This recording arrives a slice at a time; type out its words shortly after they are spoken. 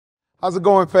How's it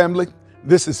going, family?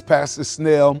 This is Pastor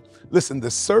Snell. Listen, the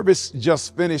service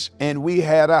just finished and we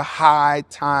had a high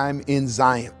time in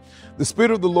Zion. The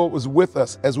Spirit of the Lord was with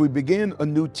us as we begin a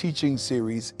new teaching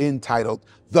series entitled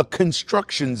The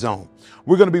Construction Zone.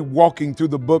 We're going to be walking through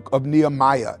the book of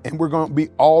Nehemiah and we're going to be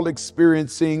all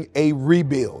experiencing a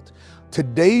rebuild.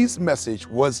 Today's message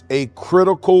was a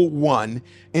critical one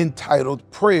entitled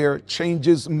Prayer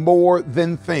Changes More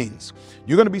Than Things.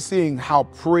 You're going to be seeing how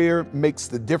prayer makes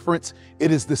the difference. It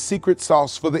is the secret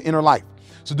sauce for the inner life.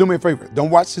 So do me a favor. Don't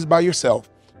watch this by yourself.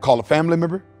 Call a family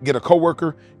member, get a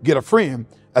coworker, get a friend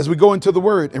as we go into the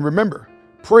word. And remember,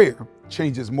 prayer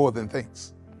changes more than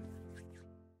things.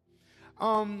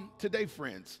 Today,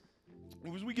 friends,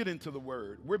 as we get into the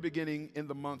word, we're beginning in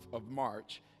the month of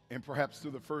March and perhaps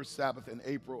through the first Sabbath in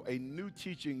April, a new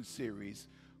teaching series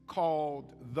called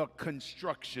The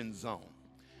Construction Zone.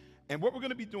 And what we're going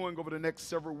to be doing over the next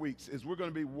several weeks is we're going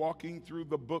to be walking through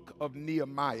the book of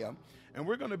Nehemiah, and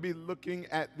we're going to be looking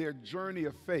at their journey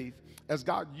of faith as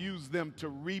God used them to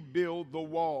rebuild the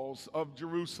walls of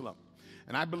Jerusalem.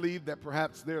 And I believe that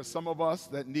perhaps there are some of us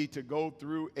that need to go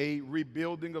through a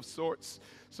rebuilding of sorts,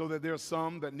 so that there are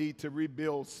some that need to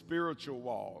rebuild spiritual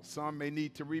walls. Some may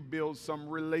need to rebuild some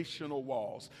relational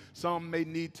walls. Some may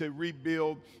need to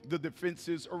rebuild the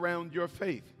defenses around your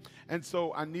faith. And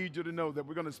so I need you to know that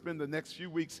we're going to spend the next few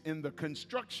weeks in the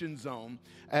construction zone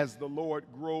as the Lord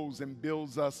grows and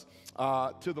builds us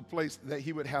to the place that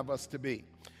He would have us to be.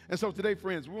 And so today,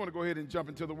 friends, we want to go ahead and jump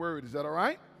into the Word. Is that all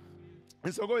right?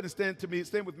 And so go ahead and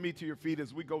stand with me to your feet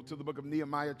as we go to the book of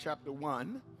Nehemiah chapter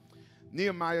 1.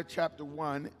 Nehemiah chapter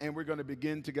 1, and we're going to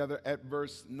begin together at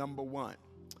verse number 1.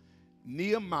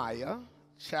 Nehemiah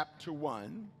chapter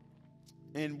 1,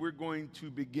 and we're going to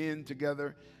begin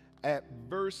together at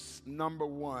verse number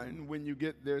 1. When you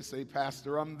get there, say,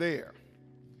 Pastor, I'm there.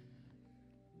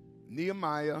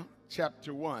 Nehemiah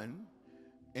chapter 1,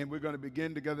 and we're going to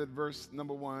begin together at verse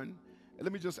number 1.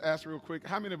 Let me just ask real quick,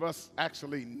 how many of us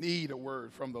actually need a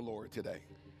word from the Lord today?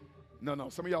 No,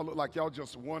 some of y'all look like y'all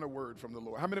just want a word from the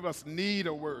Lord. How many of us need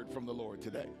a word from the Lord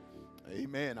today?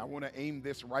 Amen. I want to aim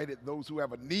this right at those who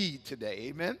have a need today.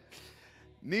 Amen.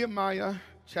 Nehemiah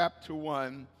chapter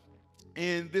 1,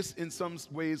 and this in some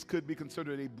ways could be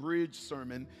considered a bridge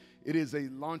sermon. It is a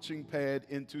launching pad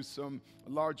into some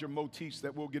larger motifs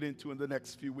that we'll get into in the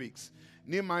next few weeks.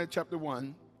 Nehemiah chapter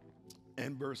 1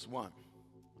 and verse 1.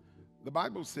 The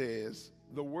Bible says,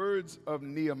 the words of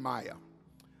Nehemiah,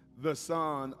 the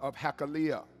son of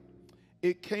Hakaliah.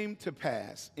 It came to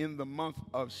pass in the month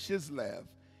of Chislev,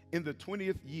 in the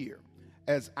 20th year,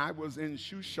 as I was in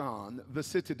Shushan, the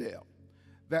citadel,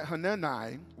 that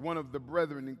Hanani, one of the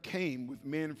brethren, came with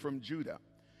men from Judah.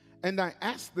 And I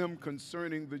asked them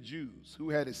concerning the Jews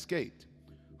who had escaped,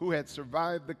 who had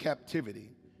survived the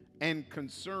captivity, and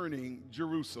concerning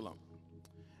Jerusalem.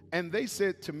 And they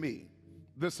said to me,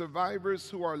 the survivors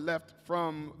who are left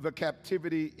from the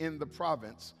captivity in the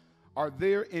province are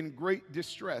there in great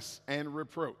distress and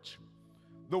reproach.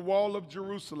 The wall of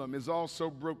Jerusalem is also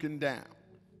broken down,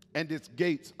 and its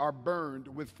gates are burned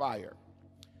with fire.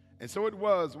 And so it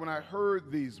was when I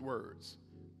heard these words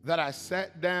that I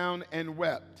sat down and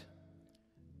wept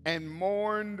and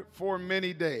mourned for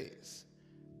many days.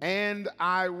 And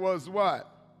I was what?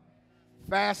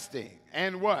 Fasting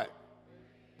and what?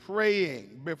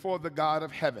 Praying before the God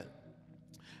of heaven.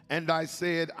 And I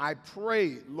said, I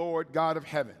pray, Lord God of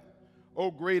heaven,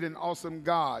 O great and awesome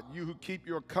God, you who keep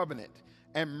your covenant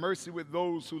and mercy with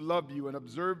those who love you and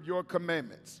observe your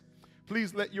commandments.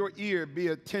 Please let your ear be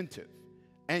attentive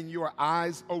and your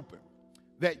eyes open,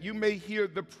 that you may hear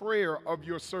the prayer of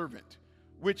your servant,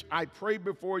 which I pray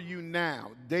before you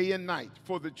now, day and night,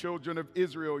 for the children of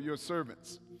Israel, your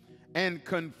servants, and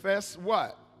confess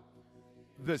what?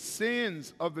 The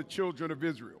sins of the children of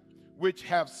Israel, which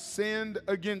have sinned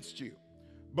against you.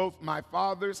 Both my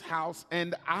father's house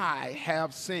and I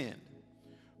have sinned.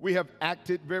 We have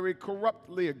acted very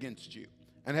corruptly against you,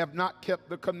 and have not kept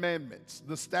the commandments,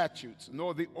 the statutes,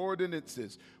 nor the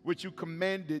ordinances which you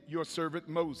commanded your servant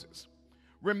Moses.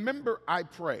 Remember, I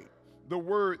pray, the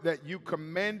word that you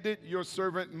commanded your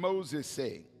servant Moses,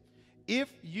 saying, if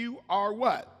you are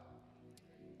what?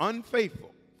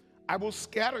 Unfaithful, I will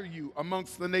scatter you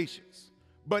amongst the nations.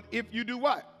 But if you do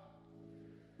what?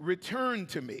 Return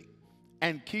to me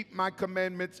and keep my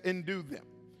commandments and do them.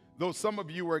 Though some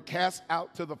of you are cast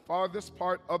out to the farthest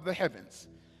part of the heavens,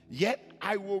 yet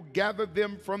I will gather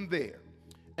them from there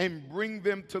and bring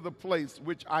them to the place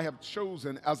which I have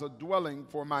chosen as a dwelling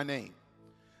for my name.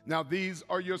 Now these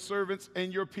are your servants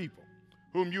and your people,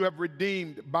 whom you have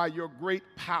redeemed by your great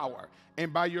power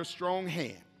and by your strong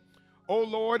hand. O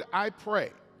Lord, I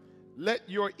pray let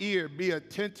your ear be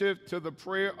attentive to the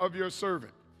prayer of your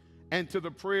servant and to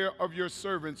the prayer of your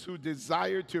servants who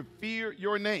desire to fear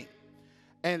your name.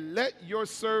 And let your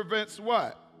servants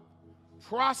what?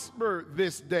 Prosper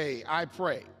this day, I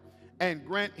pray, and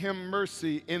grant him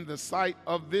mercy in the sight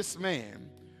of this man,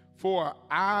 for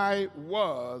I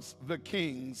was the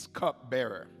king's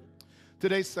cupbearer.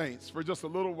 Today, saints, for just a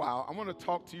little while, I want to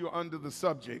talk to you under the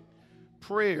subject,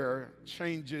 prayer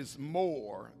changes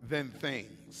more than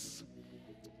things.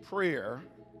 Prayer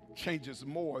changes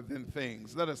more than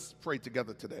things. Let us pray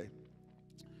together today.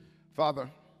 Father,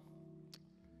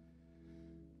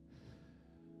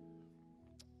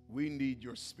 we need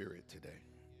your spirit today.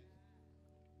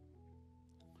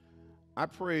 I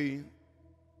pray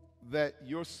that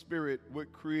your spirit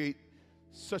would create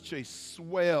such a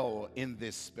swell in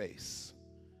this space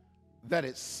that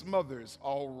it smothers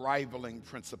all rivaling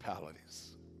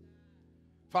principalities.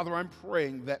 Father, I'm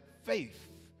praying that faith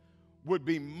would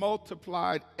be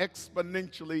multiplied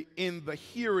exponentially in the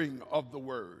hearing of the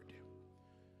word.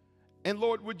 And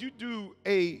Lord, would you do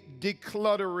a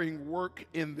decluttering work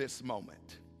in this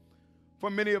moment? For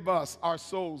many of us, our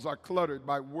souls are cluttered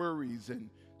by worries and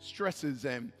stresses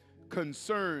and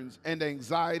concerns and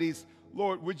anxieties.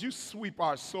 Lord, would you sweep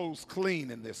our souls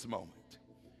clean in this moment,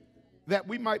 that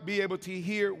we might be able to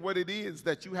hear what it is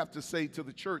that you have to say to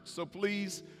the church. So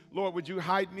please, Lord, would you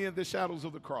hide me in the shadows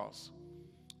of the cross,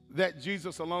 that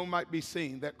Jesus alone might be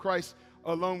seen, that Christ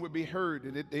alone would be heard,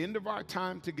 and at the end of our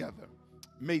time together,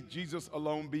 may Jesus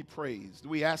alone be praised.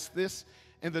 We ask this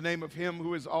in the name of him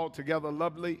who is altogether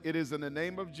lovely. It is in the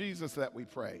name of Jesus that we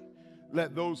pray.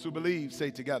 Let those who believe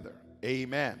say together,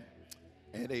 amen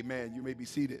and amen. You may be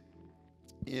seated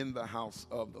in the house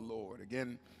of the Lord.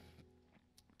 Again,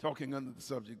 talking under the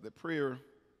subject that prayer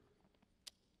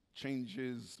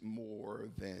changes more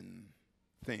than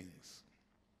things.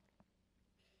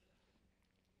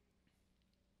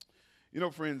 You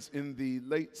know, friends, in the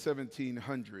late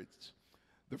 1700s,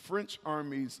 the French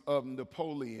armies of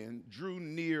Napoleon drew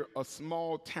near a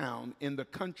small town in the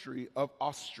country of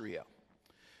Austria.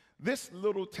 This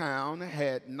little town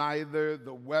had neither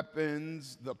the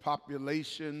weapons, the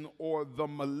population, or the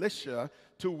militia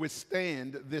to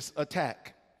withstand this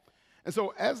attack. And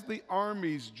so as the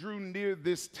armies drew near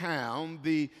this town,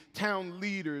 the town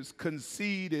leaders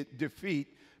conceded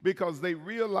defeat because they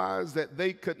realized that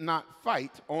they could not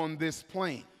fight on this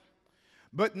plain.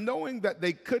 But knowing that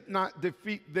they could not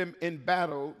defeat them in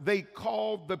battle, they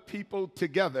called the people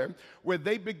together where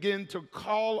they began to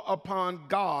call upon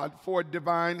God for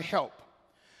divine help.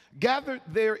 Gathered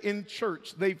there in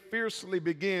church, they fiercely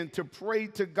began to pray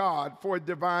to God for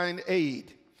divine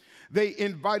aid. They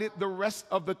invited the rest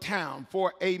of the town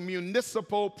for a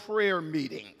municipal prayer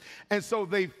meeting. And so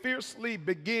they fiercely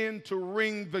began to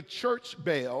ring the church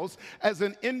bells as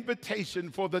an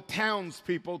invitation for the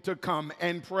townspeople to come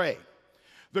and pray.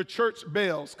 The church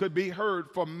bells could be heard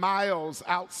for miles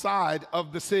outside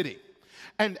of the city.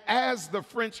 And as the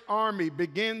French army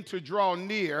began to draw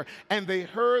near and they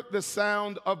heard the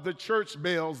sound of the church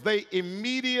bells, they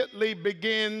immediately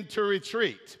began to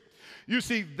retreat. You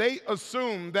see, they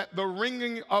assumed that the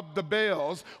ringing of the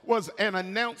bells was an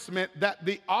announcement that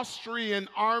the Austrian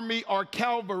army or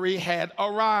cavalry had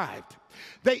arrived.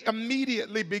 They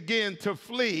immediately began to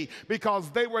flee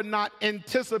because they were not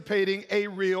anticipating a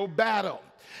real battle.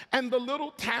 And the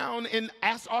little town in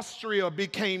Austria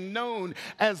became known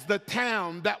as the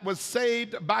town that was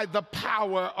saved by the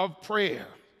power of prayer.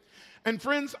 And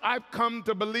friends, I've come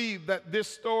to believe that this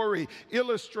story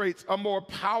illustrates a more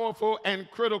powerful and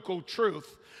critical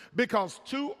truth, because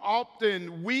too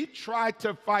often we try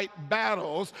to fight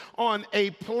battles on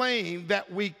a plane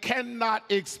that we cannot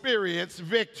experience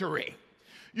victory.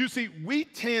 You see, we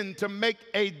tend to make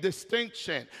a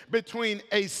distinction between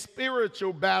a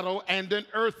spiritual battle and an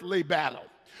earthly battle.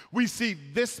 We see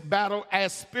this battle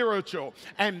as spiritual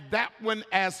and that one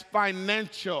as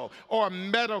financial or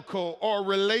medical or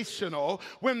relational,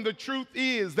 when the truth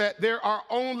is that there are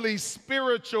only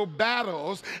spiritual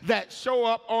battles that show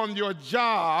up on your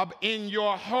job, in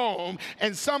your home,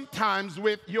 and sometimes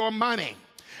with your money.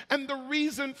 And the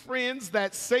reason, friends,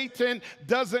 that Satan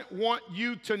doesn't want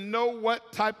you to know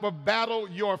what type of battle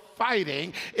you're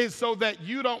fighting is so that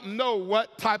you don't know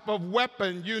what type of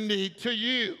weapon you need to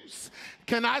use.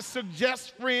 Can I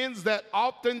suggest, friends, that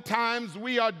oftentimes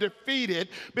we are defeated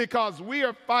because we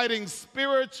are fighting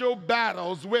spiritual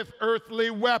battles with earthly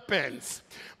weapons?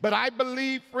 But I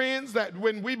believe, friends, that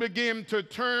when we begin to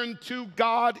turn to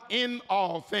God in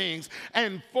all things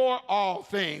and for all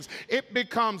things, it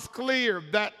becomes clear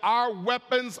that our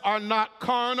weapons are not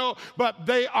carnal, but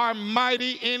they are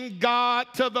mighty in God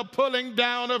to the pulling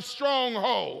down of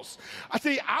strongholds.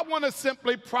 I want to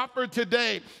simply proffer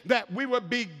today that we would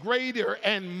be greater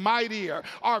and mightier.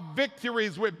 Our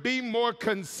victories would be more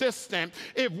consistent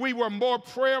if we were more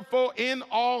prayerful in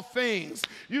all things.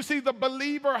 You see, the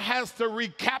believer has to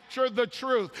recapture the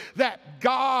truth that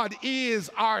God is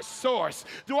our source.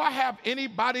 Do I have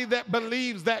anybody that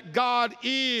believes that God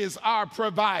is our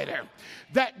provider,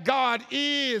 that God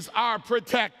is our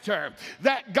protector,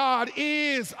 that God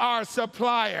is our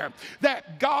supplier,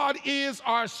 that God is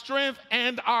our strength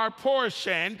and our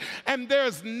portion, and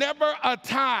there's never a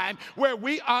time where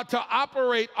we are to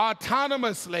operate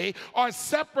autonomously or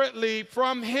separately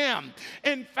from Him?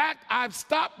 In fact, I've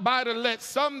stopped by to let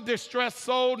some distressed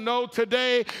soul know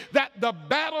today that the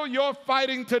battle you're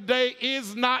fighting today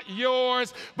is not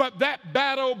yours, but that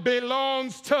battle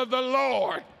belongs to the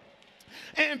Lord.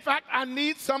 In fact, I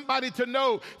need somebody to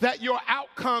know that your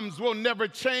outcomes will never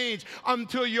change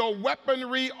until your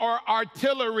weaponry or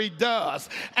artillery does.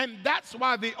 And that's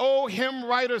why the old hymn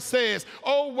writer says,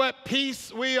 "Oh, what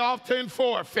peace we often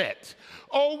forfeit.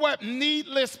 Oh, what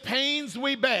needless pains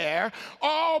we bear,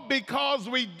 all because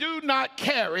we do not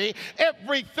carry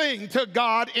everything to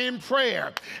God in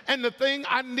prayer." And the thing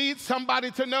I need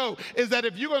somebody to know is that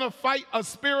if you're going to fight a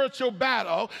spiritual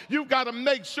battle, you've got to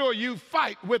make sure you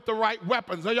fight with the right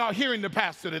weapons. Are y'all hearing the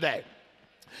pastor today?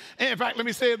 In fact, let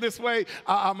me say it this way.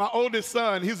 My oldest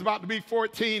son, he's about to be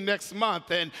 14 next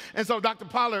month. And so, Dr.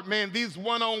 Pollard, man, these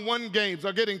one-on-one games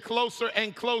are getting closer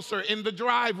and closer in the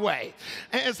driveway.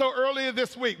 And so earlier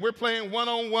this week, we're playing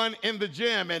one-on-one in the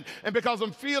gym. And because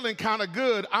I'm feeling kind of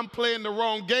good, I'm playing the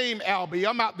wrong game, Albie.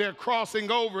 I'm out there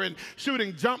crossing over and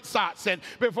shooting jump shots. And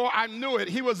before I knew it,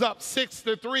 he was up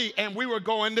 6-3, and we were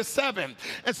going to 7.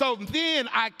 And so then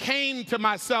I came to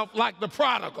myself like the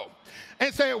prodigal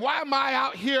and say, why am I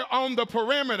out here on the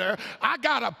perimeter? I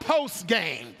got a post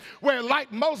game where,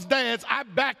 like most dads, I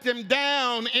backed him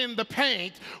down in the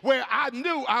paint where I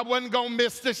knew I wasn't going to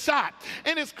miss the shot.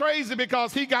 And it's crazy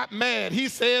because he got mad. He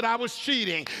said I was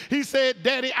cheating. He said,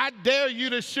 "Daddy, I dare you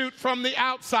to shoot from the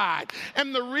outside."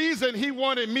 And the reason he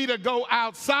wanted me to go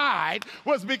outside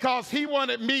was because he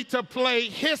wanted me to play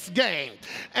his game.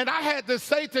 And I had to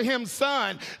say to him,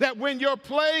 "Son, that when you're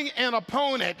playing an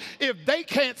opponent, if they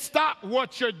can't stop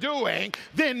what you're doing,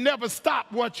 then never stop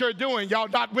what you're doing." Y'all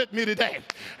not with me today?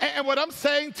 And what I'm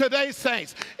saying today,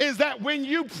 saints, is that when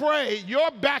you pray,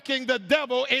 you're backing the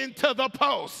devil into the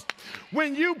post.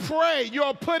 When you pray,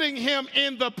 you're putting him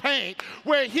in the paint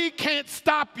where he can't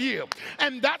stop you.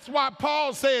 And that's why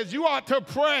Paul says you ought to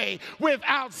pray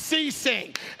without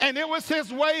ceasing. And it was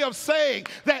his way of saying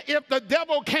that if the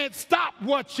devil can't stop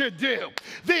what you do,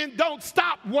 then don't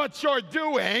stop what you're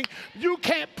doing. You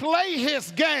can't play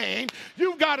his game.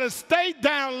 You've got to stay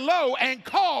down low and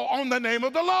call on the name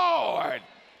of the Lord.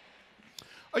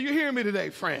 Are you hearing me today,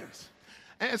 friends?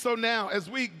 And so now, as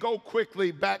we go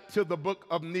quickly back to the book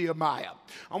of Nehemiah,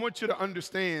 I want you to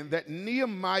understand that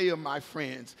Nehemiah, my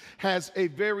friends, has a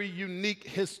very unique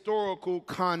historical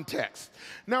context.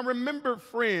 Now, remember,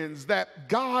 friends, that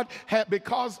God had,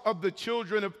 because of the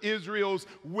children of Israel's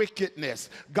wickedness,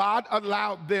 God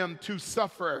allowed them to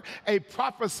suffer a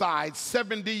prophesied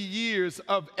 70 years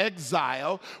of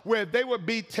exile where they would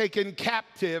be taken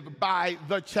captive by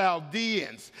the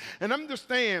Chaldeans. And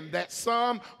understand that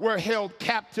some were held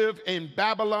captive in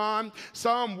Babylon,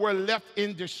 some were left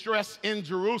in distress in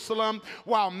Jerusalem,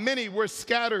 while many were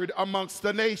scattered amongst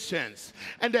the nations.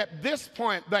 And at this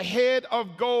point, the head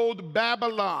of gold,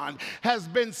 Babylon, has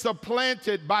been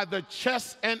supplanted by the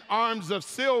chests and arms of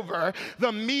silver,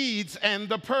 the Medes and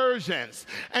the Persians.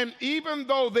 And even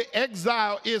though the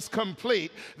exile is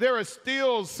complete, there are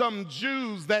still some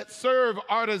Jews that serve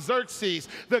Artaxerxes,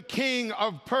 the king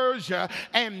of Persia,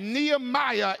 and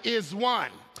Nehemiah is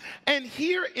one. And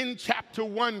here in chapter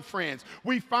 1, friends,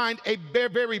 we find a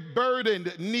very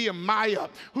burdened Nehemiah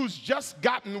who's just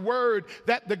gotten word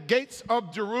that the gates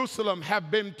of Jerusalem have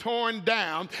been torn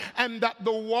down and that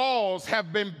the walls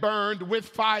have been burned with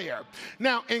fire.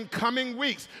 Now, in coming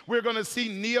weeks, we're going to see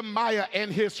Nehemiah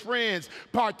and his friends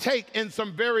partake in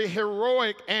some very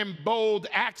heroic and bold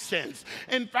actions.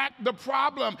 In fact, the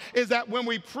problem is that when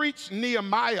we preach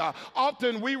Nehemiah,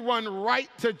 often we run right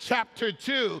to chapter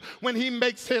 2 when he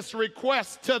makes his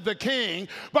request to the king,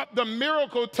 but the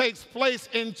miracle takes place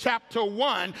in chapter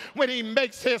 1 when he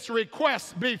makes his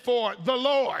request before the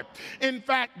Lord. In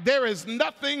fact, there is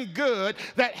nothing good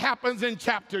that happens in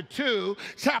chapter 2,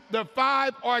 chapter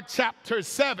 5, or chapter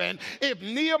 7 if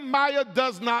Nehemiah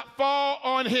does not fall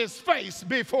on his face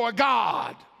before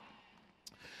God.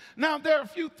 Now, there are a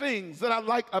few things that I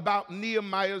like about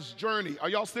Nehemiah's journey. Are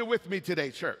y'all still with me today,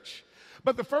 church?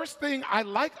 But the first thing I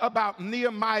like about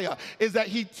Nehemiah is that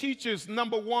he teaches,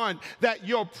 number one, that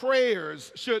your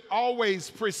prayers should always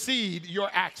precede your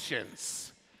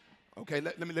actions. Okay,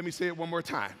 let me say it one more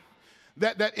time.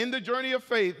 That in the journey of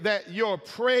faith, that your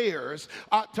prayers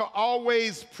ought to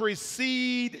always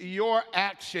precede your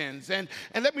actions. And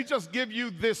let me just give you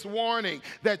this warning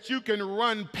that you can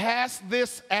run past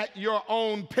this at your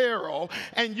own peril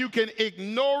and you can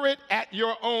ignore it at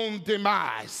your own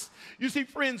demise. You see,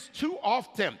 friends, too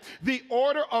often the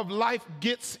order of life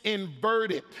gets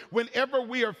inverted whenever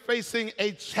we are facing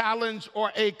a challenge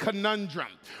or a conundrum,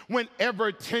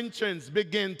 whenever tensions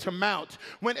begin to mount,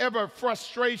 whenever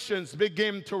frustrations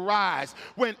begin to rise,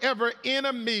 whenever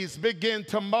enemies begin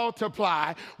to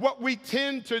multiply. What we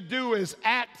tend to do is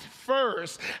act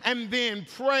first and then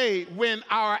pray when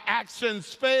our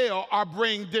actions fail or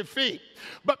bring defeat.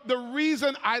 But the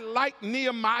reason I like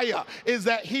Nehemiah is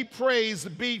that he prays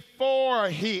before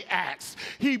he acts.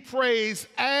 He prays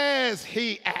as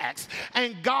he acts.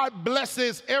 And God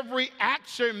blesses every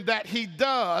action that he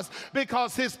does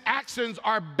because his actions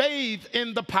are bathed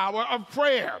in the power of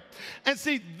prayer. And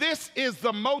see, this is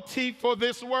the motif for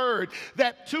this word,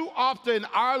 that too often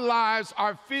our lives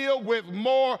are filled with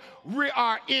more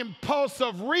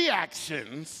impulsive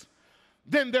reactions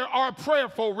than there are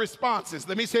prayerful responses.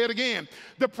 Let me say it again.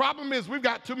 The problem is we've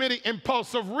got too many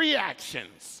impulsive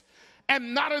reactions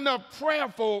and not enough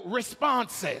prayerful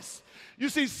responses. You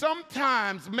see,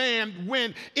 sometimes, man,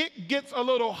 when it gets a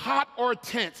little hot or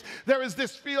tense, there is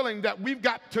this feeling that we've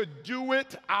got to do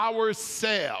it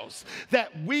ourselves,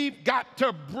 that we've got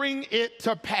to bring it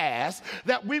to pass,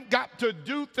 that we've got to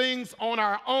do things on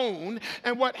our own.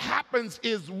 And what happens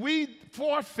is we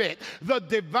forfeit the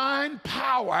divine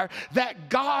power that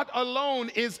God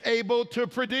alone is able to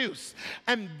produce.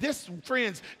 And this,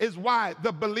 friends, is why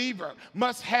the believer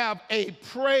must have a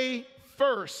pray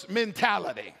first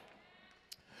mentality.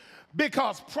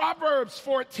 Because Proverbs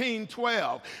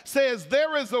 14:12 says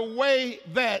there is a way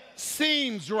that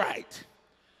seems right,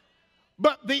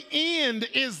 but the end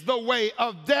is the way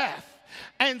of death.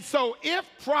 And so if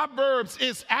Proverbs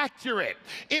is accurate,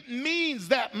 it means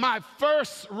that my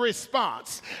first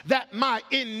response, that my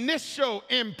initial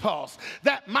impulse,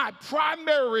 that my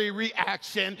primary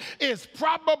reaction is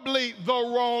probably the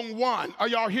wrong one. Are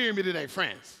y'all hearing me today,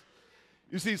 friends?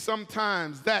 You see,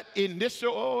 sometimes that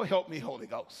initial, oh, help me, Holy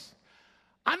Ghost.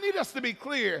 I need us to be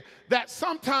clear that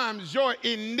sometimes your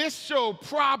initial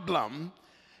problem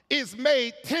is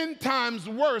made 10 times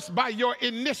worse by your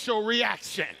initial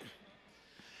reaction.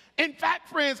 In fact,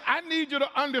 friends, I need you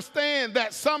to understand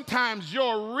that sometimes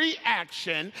your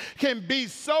reaction can be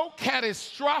so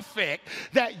catastrophic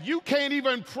that you can't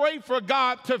even pray for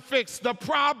God to fix the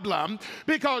problem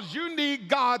because you need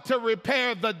God to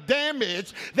repair the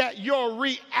damage that your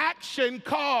reaction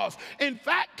caused. In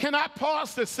fact, can I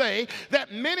pause to say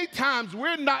that many times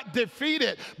we're not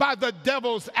defeated by the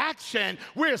devil's action,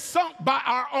 we're sunk by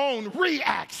our own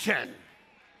reaction.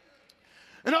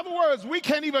 In other words, we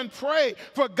can't even pray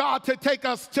for God to take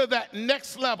us to that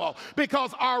next level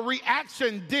because our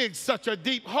reaction digs such a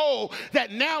deep hole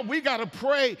that now we got to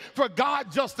pray for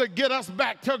God just to get us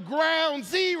back to ground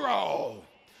zero.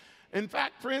 In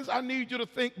fact, friends, I need you to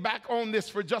think back on this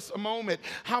for just a moment.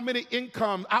 How many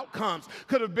outcomes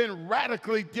could have been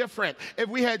radically different if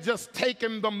we had just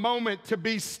taken the moment to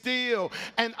be still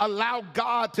and allow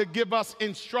God to give us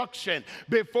instruction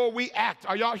before we act?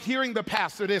 Are y'all hearing the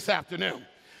pastor this afternoon?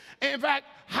 In fact,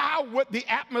 how would the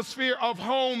atmosphere of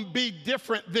home be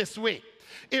different this week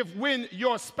if when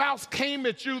your spouse came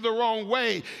at you the wrong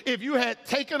way, if you had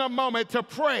taken a moment to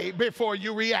pray before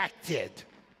you reacted?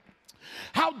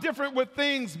 How different would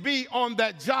things be on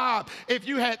that job if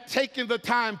you had taken the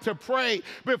time to pray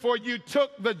before you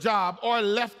took the job or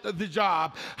left the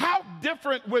job? How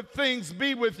different would things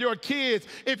be with your kids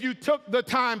if you took the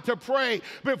time to pray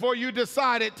before you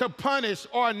decided to punish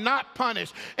or not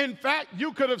punish? In fact,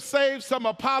 you could have saved some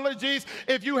apologies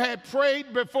if you had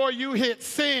prayed before you hit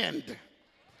send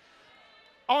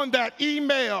on that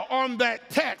email, on that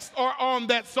text, or on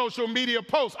that social media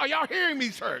post. Are y'all hearing me,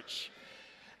 church?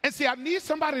 And see, I need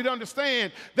somebody to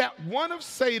understand that one of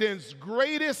Satan's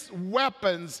greatest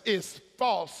weapons is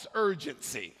false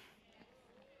urgency.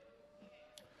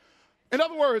 In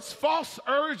other words, false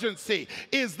urgency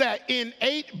is that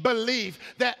innate belief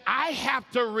that I have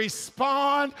to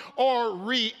respond or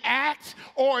react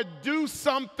or do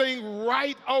something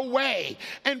right away.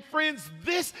 And friends,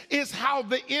 this is how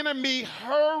the enemy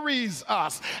hurries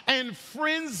us and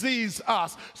frenzies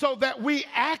us so that we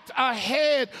act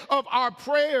ahead of our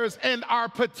prayers and our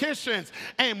petitions.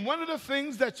 And one of the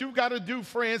things that you've got to do,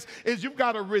 friends, is you've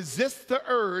got to resist the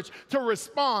urge to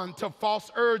respond to false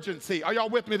urgency. Are y'all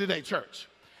with me today, church?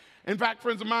 In fact,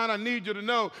 friends of mine, I need you to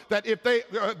know that if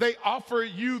they offer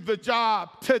you the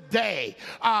job today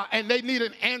and they need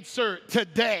an answer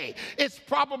today, it's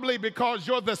probably because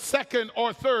you're the second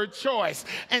or third choice.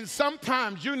 And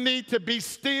sometimes you need to be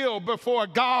still before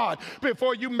God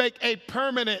before you make a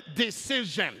permanent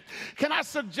decision. Can I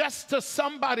suggest to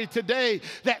somebody today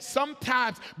that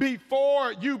sometimes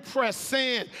before you press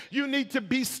in, you need to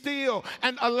be still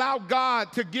and allow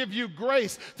God to give you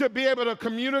grace to be able to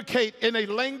communicate in a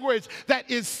language that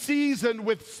is seasoned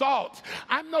with salt.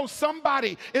 I know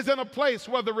somebody is in a place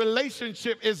where the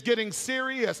relationship is getting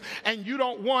serious and you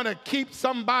don't want to keep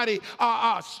somebody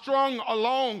strung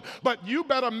along, but you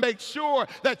better make sure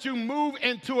that you move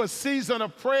into a season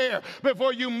of prayer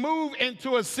before you move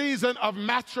into a season of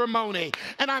matrimony.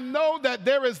 And I know that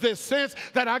there is this sense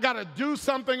that I got to do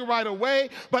something right away,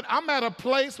 but I'm at a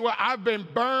place where I've been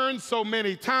burned so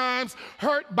many times,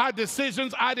 hurt by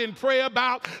decisions I didn't pray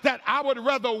about, that I would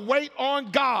rather wait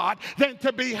on God than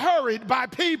to be hurried by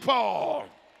people.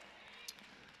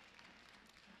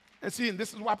 And see, and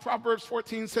this is why Proverbs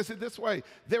 14 says it this way: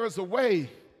 there is a way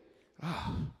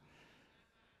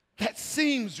that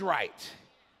seems right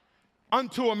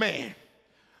unto a man,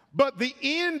 but the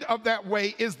end of that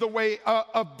way is the way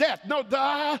of death. No,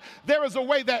 there is a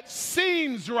way that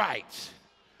seems right.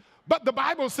 But the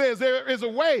Bible says there is a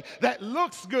way that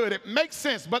looks good, it makes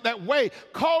sense, but that way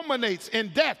culminates in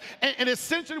death. And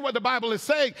essentially what the Bible is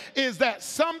saying is that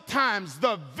sometimes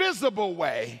the visible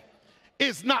way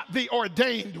is not the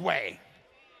ordained way.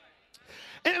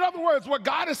 And in other words, what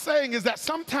God is saying is that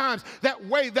sometimes that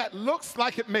way that looks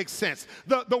like it makes sense,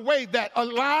 the way that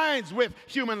aligns with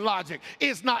human logic,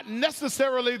 is not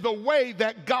necessarily the way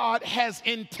that God has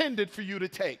intended for you to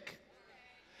take.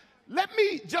 Let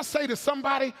me just say to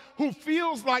somebody who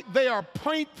feels like they are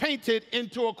painted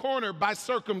into a corner by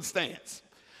circumstance,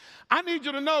 I need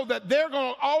you to know that there's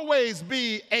going to always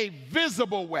be a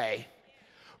visible way,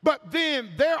 but then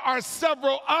there are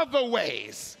several other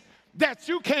ways that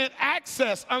you can't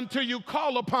access until you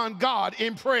call upon God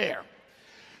in prayer.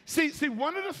 See,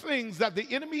 one of the things that the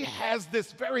enemy has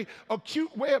this very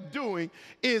acute way of doing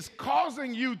is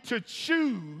causing you to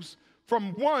choose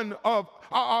from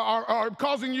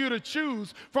causing you to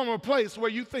choose from a place where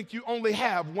you think you only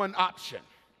have one option.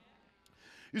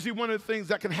 You see, one of the things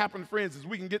that can happen, friends, is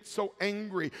we can get so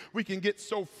angry, we can get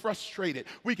so frustrated,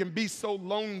 we can be so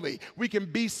lonely, we can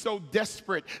be so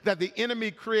desperate that the enemy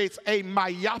creates a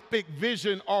myopic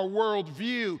vision or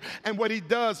worldview. And what he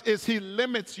does is he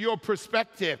limits your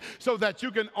perspective so that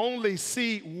you can only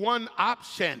see one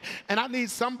option. And I need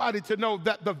somebody to know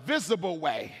that the visible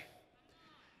way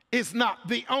is not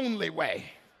the only way.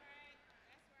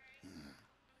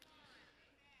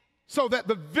 So that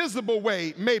the visible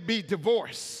way may be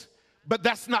divorce, but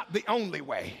that's not the only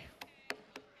way.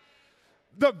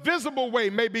 The visible way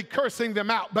may be cursing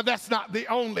them out, but that's not the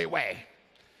only way.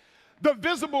 The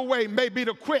visible way may be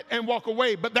to quit and walk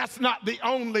away, but that's not the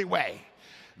only way.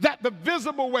 That the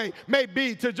visible way may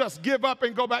be to just give up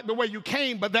and go back the way you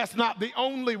came, but that's not the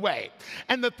only way.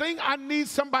 And the thing I need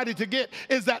somebody to get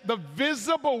is that the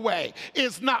visible way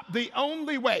is not the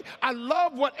only way. I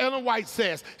love what Ellen White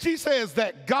says. She says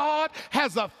that God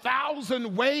has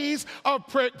 1,000 ways of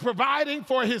providing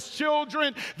for his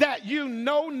children that you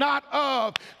know not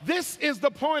of. This is the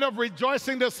point of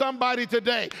rejoicing to somebody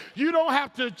today. You don't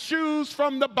have to choose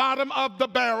from the bottom of the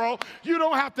barrel. You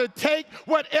don't have to take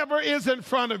whatever is in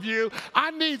front of you.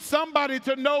 I need somebody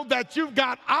to know that you've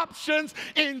got options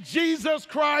in Jesus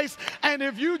Christ, and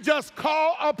if you just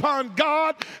call upon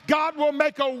God, God will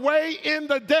make a way in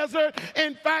the desert.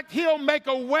 In fact, he'll make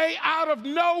a way out of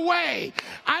no way.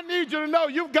 I need you to know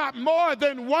you've got more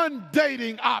than one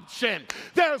dating option.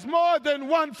 There's more than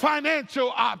one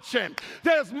financial option.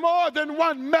 There's more than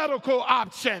one medical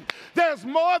option. There's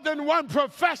more than one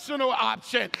professional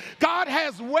option. God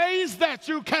has ways that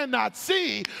you cannot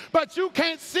see, but you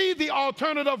can't see the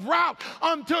alternative route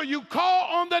until you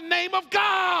call on the name of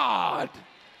God.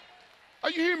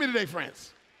 Are you hearing me today,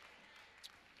 friends?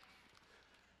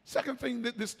 Second thing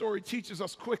that this story teaches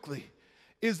us quickly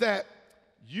is that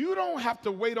you don't have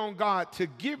to wait on God to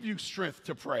give you strength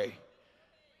to pray.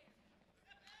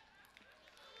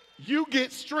 You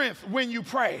get strength when you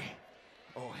pray.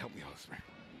 Oh, help me, Holy Spirit.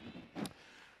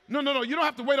 No. You don't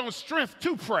have to wait on strength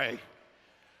to pray.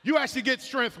 You actually get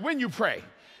strength when you pray.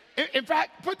 In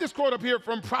fact, put this quote up here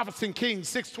from Prophets and Kings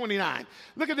 6:29.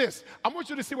 Look at this. I want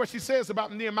you to see what she says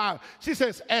about Nehemiah. She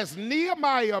says, as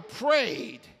Nehemiah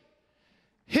prayed,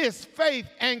 his faith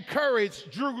and courage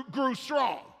grew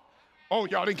strong. Oh,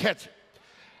 y'all didn't catch it.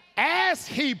 As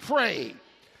he prayed,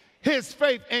 his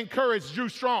faith and courage grew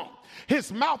strong.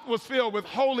 His mouth was filled with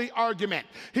holy argument.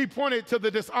 He pointed to the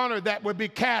dishonor that would be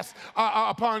cast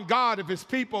upon God if his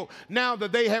people, now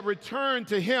that they had returned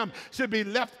to him, should be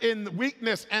left in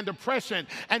weakness and oppression.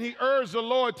 And he urged the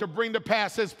Lord to bring to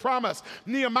pass his promise.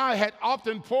 Nehemiah had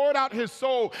often poured out his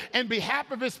soul in behalf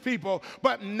of his people,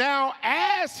 but now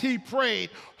as he prayed,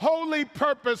 holy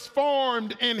purpose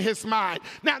formed in his mind.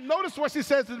 Now notice what she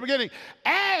says at the beginning.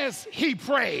 As he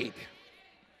prayed,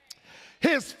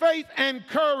 his faith and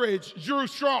courage grew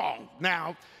strong.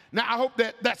 Now I hope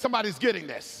that somebody's getting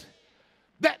this.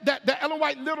 That Ellen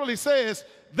White literally says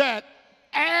that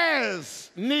as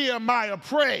Nehemiah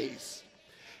prays,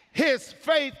 his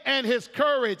faith and his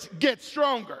courage get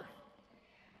stronger.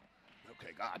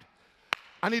 Okay, God,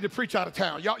 I need to preach out of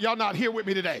town. Y'all not here with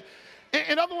me today.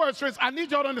 In other words, friends, I need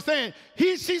y'all to understand,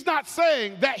 she's not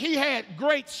saying that he had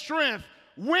great strength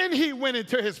when he went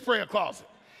into his prayer closet.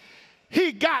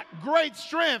 He got great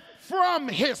strength from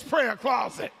his prayer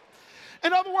closet.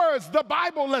 In other words, the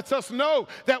Bible lets us know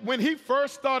that when he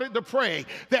first started to pray,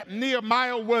 that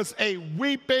Nehemiah was a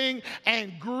weeping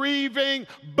and grieving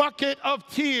bucket of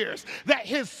tears, that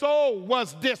his soul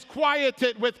was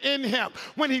disquieted within him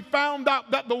when he found out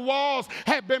that the walls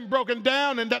had been broken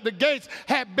down and that the gates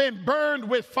had been burned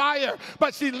with fire.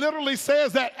 But she literally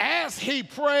says that as he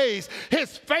prays,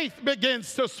 his faith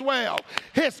begins to swell.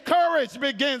 His courage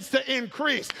begins to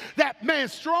increase. That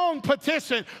man's strong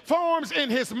petition forms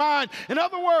in his mind. In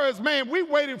other words, man, we're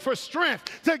waiting for strength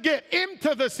to get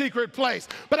into the secret place.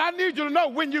 But I need you to know,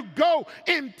 when you go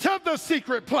into the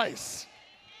secret place,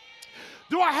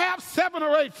 do I have 7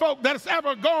 or 8 folk that has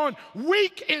ever gone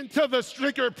weak into the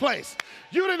secret place?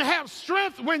 You didn't have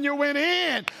strength when you went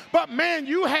in, but man,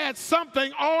 you had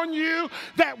something on you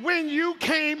that when you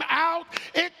came out,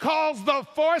 it caused the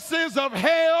forces of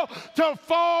hell to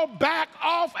fall back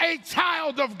off a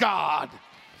child of God.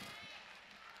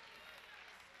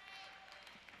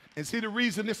 And see, the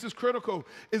reason this is critical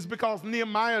is because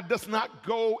Nehemiah does not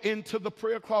go into the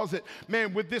prayer closet,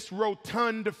 man, with this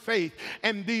rotund faith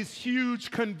and these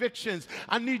huge convictions.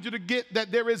 I need you to get that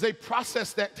there is a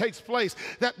process that takes place,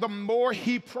 that the more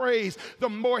he prays, the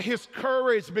more his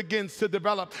courage begins to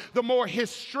develop, the more his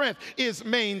strength is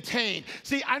maintained.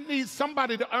 See, I need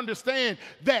somebody to understand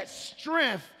that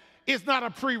strength is not a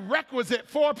prerequisite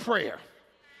for prayer.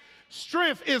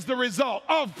 Strength is the result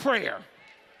of prayer.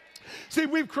 See,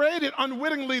 we've created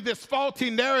unwittingly this faulty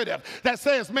narrative that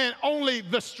says, man, only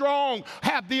the strong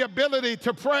have the ability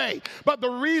to pray. But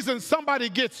the reason somebody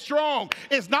gets strong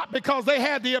is not because they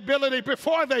had the ability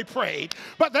before they prayed,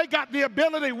 but they got the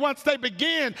ability once they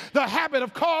begin the habit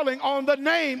of calling on the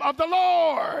name of the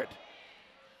Lord.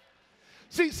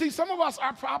 See, some of us,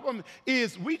 our problem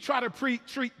is we try to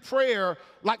treat prayer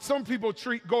like some people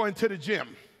treat going to the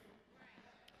gym.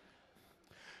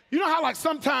 You know how like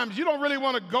sometimes you don't really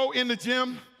want to go in the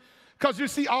gym because you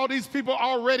see all these people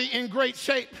already in great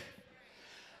shape.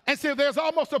 And so there's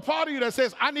almost a part of you that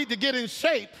says, I need to get in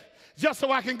shape just so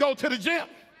I can go to the gym.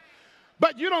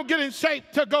 But you don't get in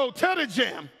shape to go to the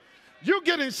gym. You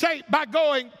get in shape by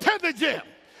going to the gym.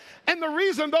 And the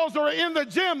reason those who are in the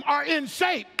gym are in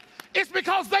shape is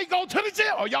because they go to the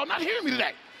gym. Oh, y'all not hearing me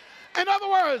today. In other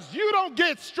words, you don't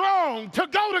get strong to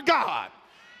go to God.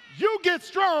 You get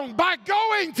strong by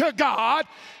going to God.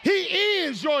 He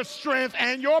is your strength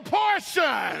and your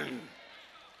portion.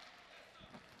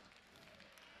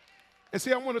 And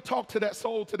see, I want to talk to that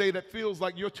soul today that feels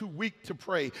like you're too weak to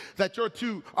pray, that you're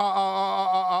too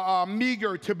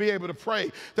meager to be able to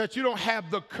pray, that you don't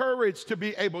have the courage to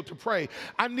be able to pray.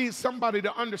 I need somebody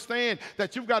to understand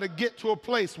that you've got to get to a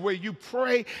place where you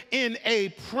pray in a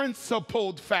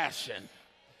principled fashion.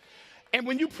 And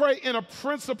when you pray in a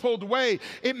principled way,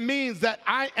 it means that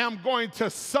I am going to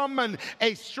summon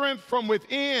a strength from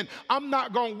within. I'm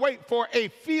not going to wait for a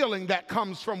feeling that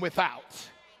comes from without.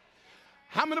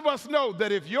 How many of us know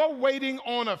that if you're waiting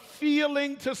on a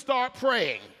feeling to start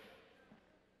praying,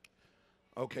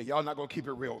 okay, y'all not going to keep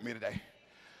it real with me today.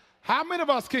 How many of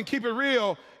us can keep it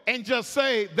real and just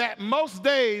say that most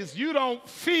days you don't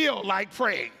feel like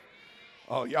praying?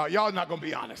 Oh, y'all not going to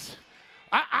be honest.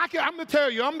 I'm going to tell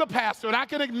you, I'm the pastor, and I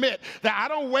can admit that I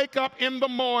don't wake up in the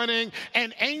morning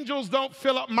and angels don't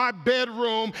fill up my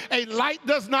bedroom. A light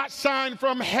does not shine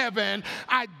from heaven.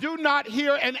 I do not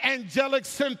hear an angelic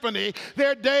symphony.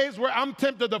 There are days where I'm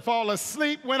tempted to fall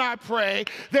asleep when I pray.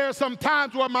 There are some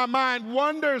times where my mind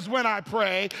wanders when I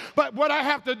pray. But what I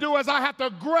have to do is I have to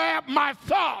grab my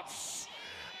thoughts,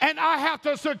 and I have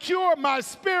to secure my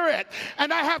spirit,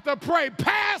 and I have to pray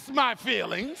past my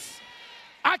feelings.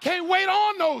 I can't wait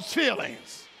on those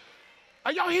feelings.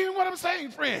 Are y'all hearing what I'm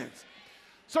saying, friends?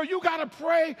 So you got to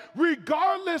pray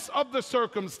regardless of the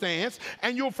circumstance,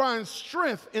 and you'll find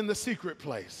strength in the secret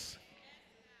place.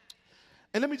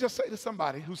 And let me just say to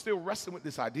somebody who's still wrestling with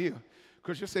this idea,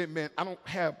 because you're saying, man, I don't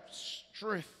have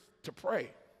strength to pray.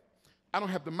 I don't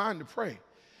have the mind to pray.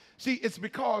 See, it's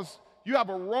because you have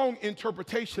a wrong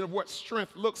interpretation of what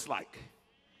strength looks like.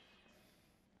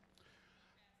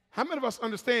 How many of us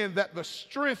understand that the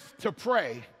strength to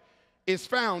pray is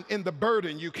found in the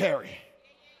burden you carry?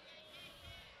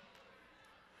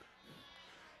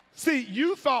 See,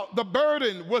 you thought the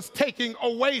burden was taking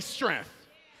away strength.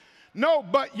 No,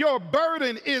 but your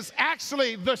burden is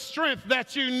actually the strength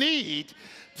that you need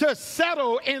to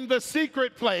settle in the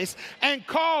secret place and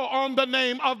call on the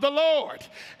name of the Lord.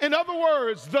 In other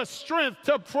words, the strength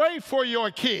to pray for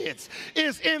your kids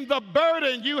is in the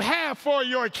burden you have for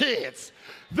your kids.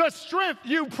 The strength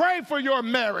you pray for your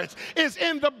marriage is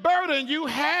in the burden you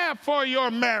have for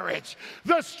your marriage.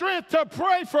 The strength to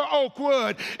pray for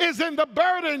Oakwood is in the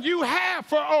burden you have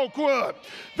for Oakwood.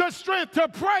 The strength to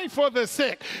pray for the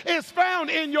sick is found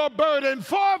in your burden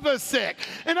for the sick.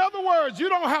 In other words, you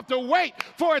don't have to wait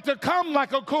for it to come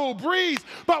like a cool breeze,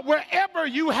 but wherever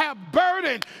you have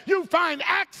burden, you find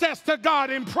access to God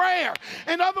in prayer.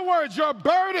 In other words, your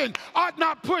burden ought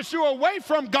not push you away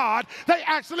from God. They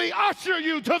actually usher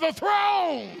you to the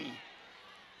throne.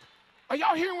 Are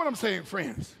y'all hearing what I'm saying,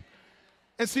 friends?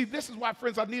 And see, this is why,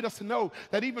 friends, I need us to know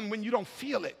that even when you don't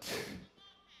feel it,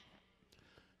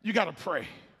 you got to pray.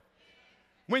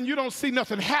 When you don't see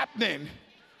nothing happening,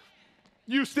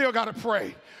 you still got to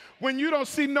pray. When you don't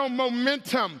see no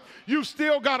momentum, you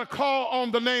still got to call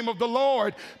on the name of the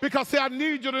Lord. Because, see, I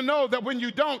need you to know that when you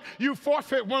don't, you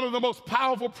forfeit one of the most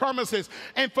powerful promises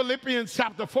in Philippians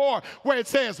chapter 4, where it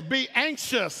says, be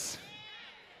anxious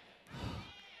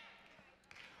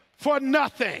for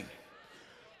nothing,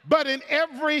 but in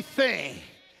everything,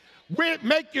 with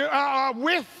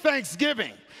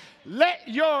thanksgiving, let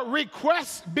your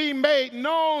requests be made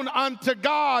known unto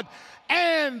God,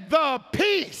 and the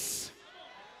peace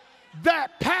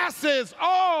that passes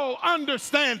all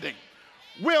understanding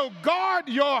will guard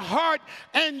your heart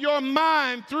and your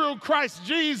mind through Christ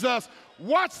Jesus.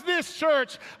 Watch this,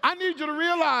 church. I need you to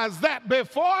realize that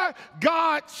before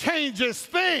God changes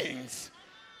things,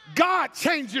 God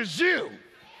changes you.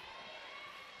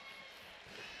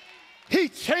 He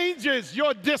changes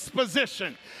your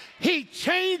disposition. He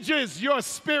changes your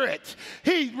spirit.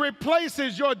 He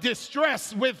replaces your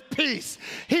distress with peace.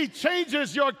 He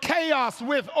changes your chaos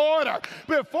with order.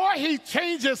 Before he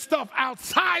changes stuff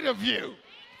outside of you,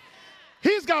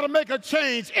 he's got to make a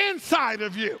change inside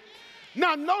of you.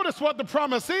 Now, notice what the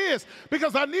promise is,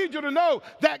 because I need you to know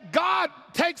that God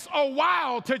takes a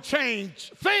while to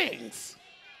change things.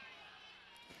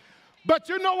 But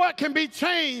you know what can be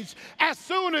changed as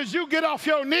soon as you get off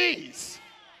your knees?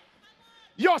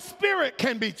 Your spirit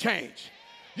can be changed.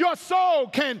 Your soul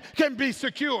can be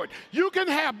secured. You can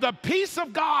have the peace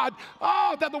of God,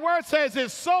 that the word says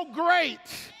is so great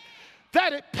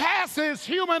that it passes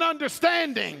human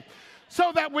understanding,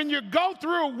 so that when you go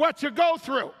through what you go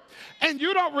through and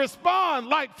you don't respond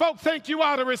like folk think you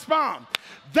ought to respond,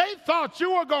 they thought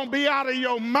you were going to be out of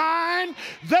your mind.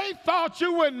 They thought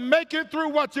you wouldn't make it through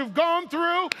what you've gone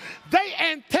through. They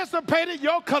anticipated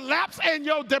your collapse and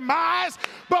your demise.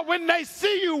 But when they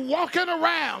see you walking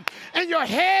around and your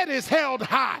head is held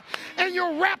high and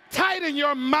you're wrapped tight in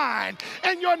your mind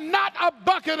and you're not a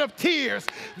bucket of tears,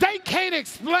 they can't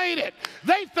explain it.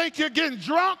 They think you're getting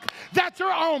drunk, that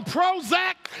you're on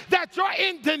Prozac, that you're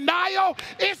in denial.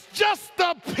 It's just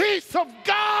the peace of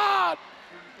God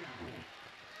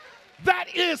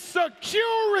that is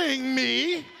securing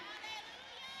me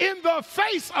in the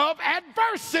face of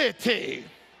adversity.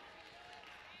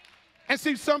 And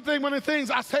see, one of the things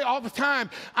I say all the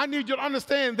time, I need you to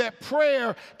understand that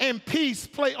prayer and peace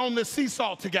play on the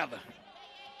seesaw together.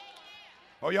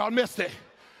 Oh, y'all missed it.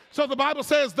 So the Bible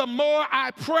says the more I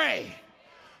pray,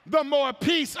 the more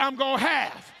peace I'm going to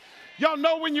have. Y'all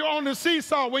know when you're on the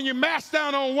seesaw, when you mash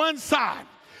down on one side,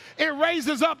 it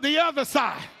raises up the other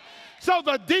side. So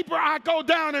the deeper I go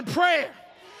down in prayer,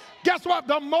 guess what?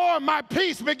 The more my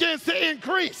peace begins to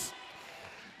increase.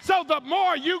 So the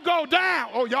more you go down,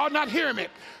 oh, y'all not hearing me,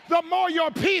 the more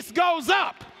your peace goes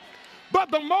up. But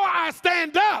the more I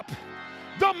stand up,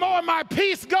 the more my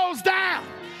peace goes down.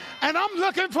 And I'm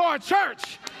looking for a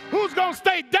church who's going to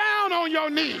stay down on your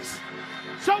knees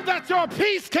so that your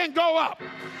peace can go up,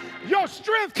 your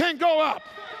strength can go up,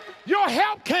 your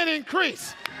help can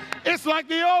increase. It's like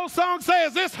the old song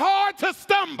says, it's hard to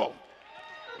stumble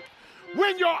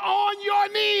when you're on your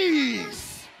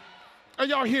knees. Are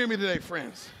y'all hearing me today,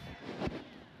 friends?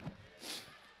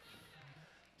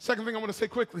 Second thing I want to say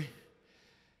quickly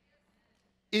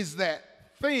is that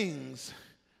things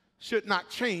should not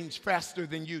change faster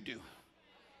than you do.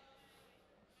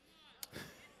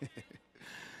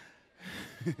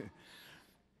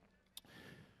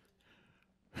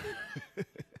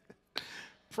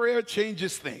 Prayer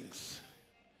changes things,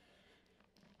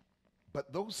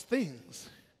 but those things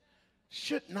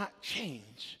should not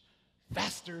change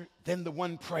faster than the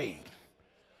one praying.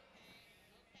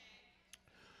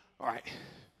 All right.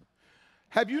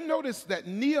 Have you noticed that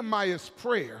Nehemiah's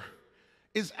prayer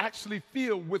is actually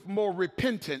filled with more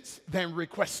repentance than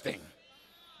requesting?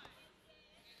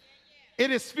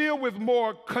 It is filled with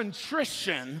more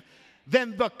contrition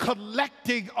than the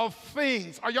collecting of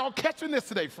things. Are y'all catching this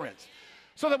today, friends?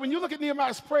 So that when you look at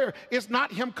Nehemiah's prayer, it's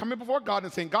not him coming before God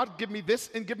and saying, God, give me this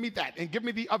and give me that and give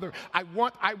me the other. I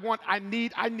want, I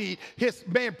need. His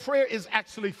prayer is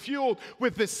actually fueled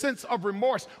with this sense of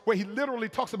remorse where he literally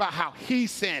talks about how he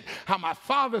sinned, how my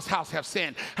father's house have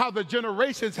sinned, how the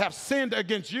generations have sinned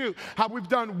against you, how we've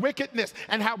done wickedness,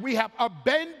 and how we have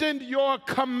abandoned your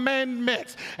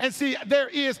commandments. And see, there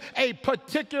is a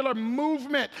particular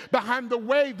movement behind the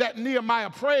way that Nehemiah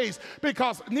prays,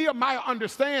 because Nehemiah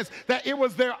understands that it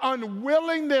was their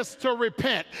unwillingness to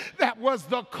repent that was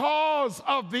the cause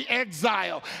of the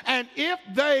exile. And if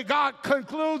God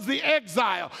concludes the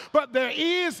exile, but there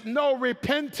is no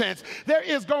repentance, there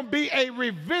is going to be a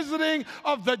revisiting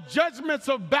of the judgments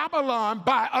of Babylon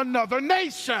by another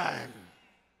nation.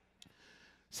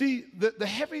 See, the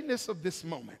heaviness of this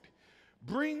moment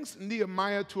brings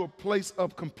Nehemiah to a place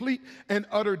of complete and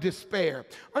utter despair.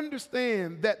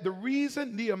 Understand that the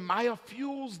reason Nehemiah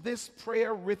fuels this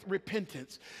prayer with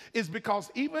repentance is because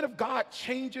even if God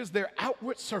changes their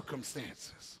outward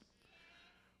circumstances,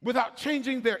 without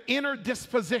changing their inner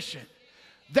disposition,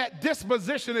 that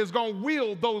disposition is going to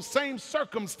wield those same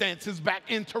circumstances back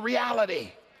into reality.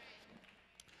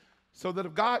 So that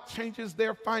if God changes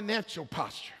their financial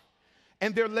posture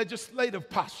and their legislative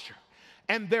posture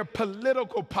and their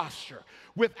political posture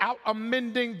without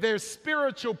amending their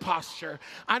spiritual posture,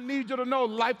 I need you to know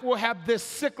life will have this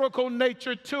cyclical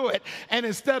nature to it. And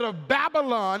instead of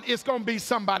Babylon, it's going to be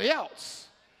somebody else.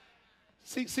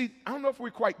 See, I don't know if we're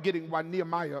quite getting why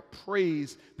Nehemiah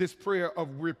prays this prayer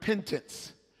of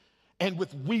repentance and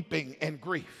with weeping and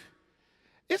grief.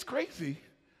 It's crazy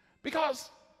because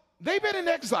they've been in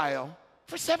exile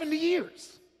for 70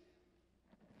 years.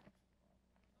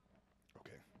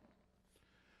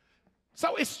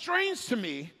 So it's strange to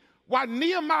me why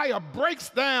Nehemiah breaks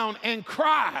down and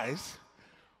cries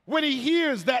when he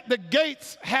hears that the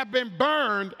gates have been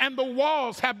burned and the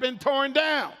walls have been torn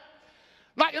down.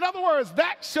 Like, in other words,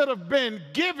 that should have been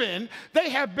given. They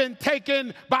have been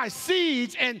taken by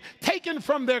siege and taken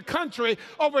from their country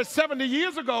over 70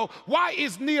 years ago. Why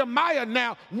is Nehemiah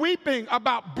now weeping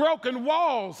about broken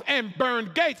walls and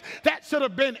burned gates? That should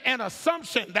have been an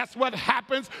assumption. That's what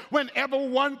happens whenever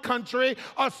one country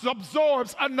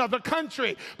absorbs another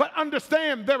country. But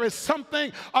understand, there is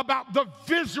something about the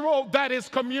visual that is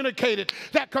communicated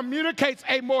that communicates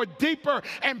a more deeper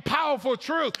and powerful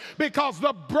truth, because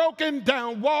the broken down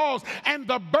walls and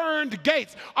the burned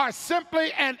gates are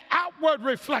simply an outward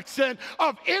reflection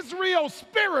of Israel's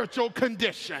spiritual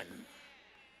condition.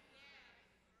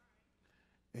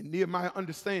 And Nehemiah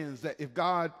understands that if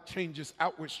God changes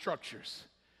outward structures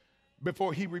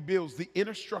before he rebuilds the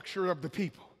inner structure of the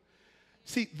people.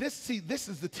 See, this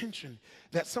is the tension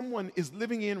that someone is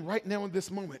living in right now in this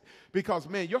moment, because,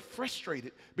 man, you're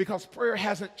frustrated because prayer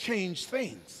hasn't changed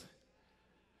things.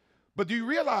 But do you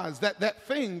realize that that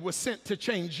thing was sent to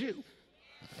change you?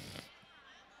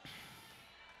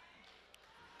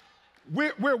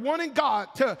 We're wanting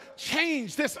God to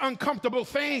change this uncomfortable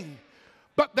thing.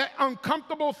 But that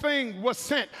uncomfortable thing was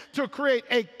sent to create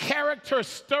a character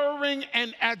stirring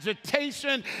and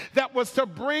agitation that was to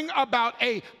bring about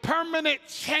a permanent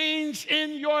change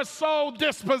in your soul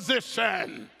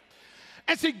disposition.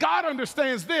 And see, God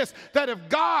understands this, that if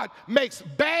God makes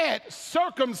bad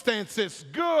circumstances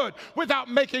good without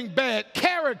making bad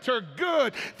character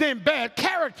good, then bad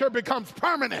character becomes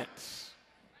permanent.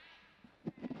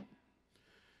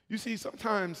 You see,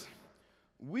 sometimes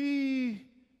we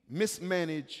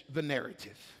mismanage the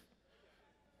narrative.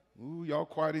 Ooh, y'all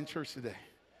quiet in church today.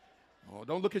 Oh,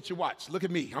 don't look at your watch. Look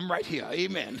at me. I'm right here.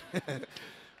 Amen.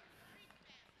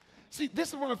 See, this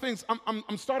is one of the things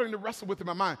I'm starting to wrestle with in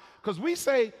my mind. Because we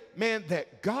say, man,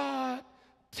 that God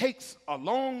takes a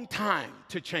long time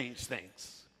to change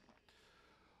things.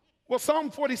 Well,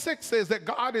 Psalm 46 says that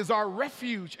God is our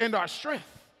refuge and our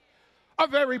strength, a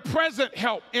very present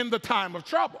help in the time of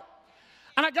trouble.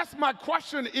 And I guess my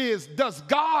question is, does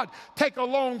God take a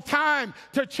long time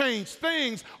to change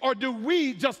things, or do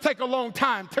we just take a long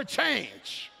time to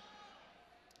change?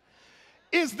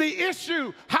 Is the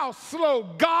issue how slow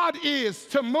God is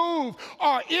to move,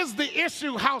 or is the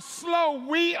issue how slow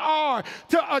we are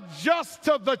to adjust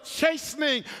to the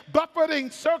chastening,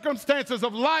 buffeting circumstances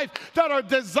of life that are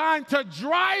designed to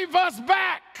drive us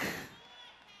back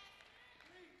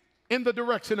in the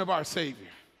direction of our Savior?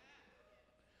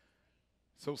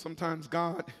 So sometimes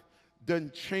God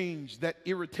doesn't change that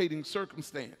irritating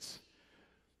circumstance,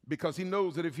 because he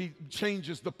knows that if he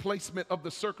changes the placement of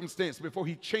the circumstance before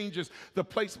he changes the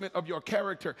placement of your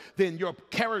character, then your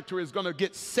character is going to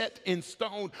get set in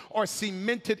stone or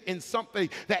cemented in something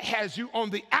that has you on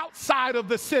the outside of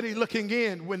the city looking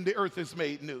in when the earth is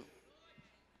made new.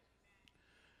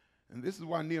 And this is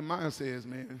why Nehemiah says,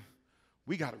 man,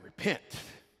 we got to repent.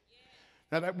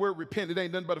 Now, that word repent, it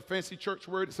ain't nothing but a fancy church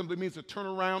word. It simply means to turn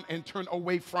around and turn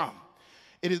away from.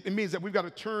 It means that we've got to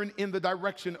turn in the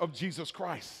direction of Jesus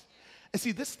Christ. And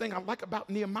see, this thing I like about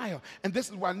Nehemiah, and this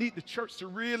is why I need the church to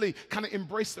really kind of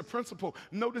embrace the principle.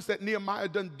 Notice that Nehemiah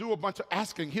doesn't do a bunch of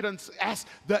asking. He doesn't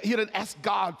ask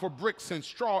God for bricks and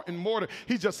straw and mortar.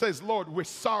 He just says, Lord, we're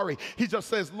sorry. He just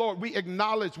says, Lord, we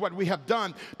acknowledge what we have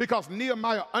done, because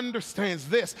Nehemiah understands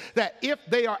this, that if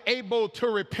they are able to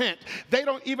repent, they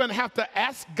don't even have to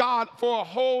ask God for a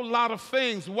whole lot of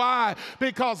things. Why?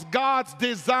 Because God's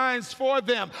designs for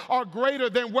them are greater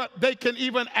than what they can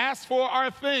even ask for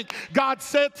or think. God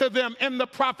said to them in the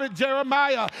prophet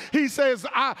Jeremiah, he says,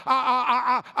 that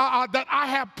I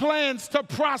have plans to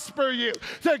prosper you,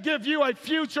 to give you a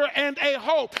future and a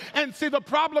hope. And see, the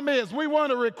problem is we want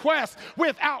to request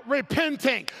without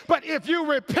repenting. But if you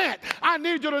repent, I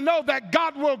need you to know that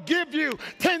God will give you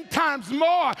 10 times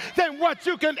more than what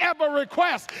you can ever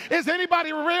request. Is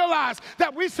anybody realize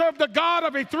that we serve the God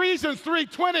of Ephesians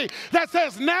 3:20 that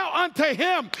says, now unto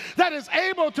him that is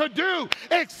able to do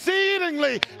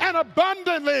exceedingly and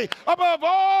abundantly above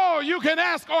all you can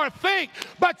ask or think,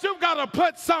 but you've got to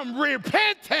put some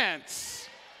repentance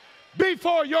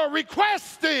before you're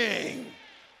requesting.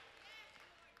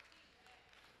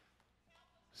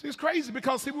 See, it's crazy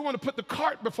because, see, we want to put the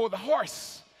cart before the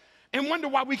horse and wonder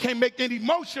why we can't make any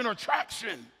motion or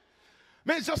traction.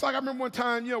 Man, it's just like I remember one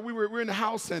time, we were in the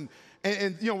house and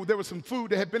there was some food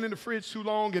that had been in the fridge too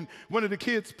long, and one of the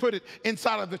kids put it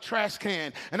inside of the trash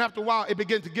can. And after a while, it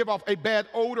began to give off a bad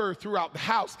odor throughout the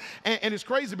house. And it's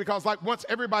crazy because, like, once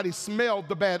everybody smelled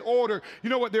the bad odor,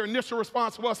 you know what their initial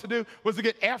response was to do? Was to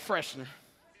get air freshener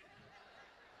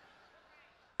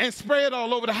and spray it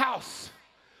all over the house.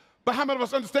 But how many of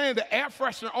us understand that air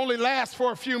freshener only lasts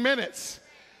for a few minutes?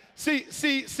 See,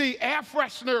 air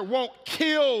freshener won't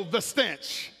kill the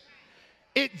stench.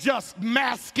 It just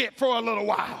masks it for a little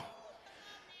while.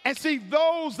 And see,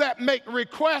 those that make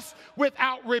requests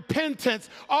without repentance,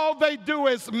 all they do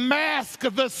is mask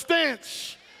the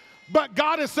stench. But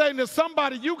God is saying to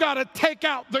somebody, you got to take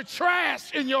out the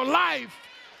trash in your life.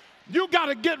 You got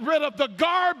to get rid of the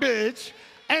garbage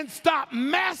and stop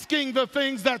masking the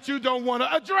things that you don't want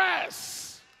to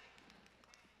address.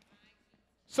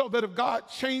 So that if God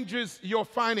changes your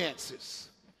finances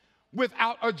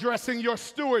without addressing your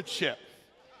stewardship,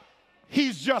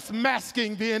 he's just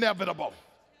masking the inevitable.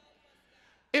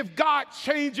 If God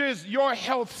changes your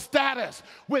health status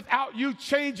without you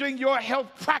changing your health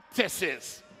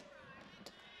practices,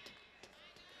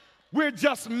 we're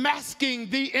just masking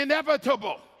the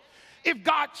inevitable. If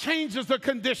God changes the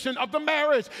condition of the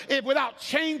marriage, without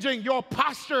changing your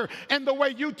posture and the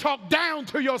way you talk down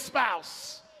to your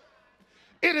spouse,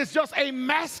 it is just a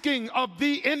masking of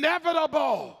the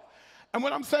inevitable. And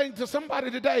what I'm saying to somebody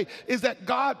today is that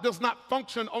God does not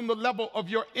function on the level of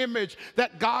your image,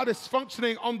 that God is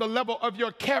functioning on the level of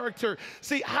your character.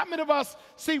 See, how many of us,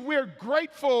 we're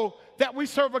grateful that we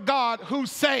serve a God who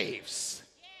saves,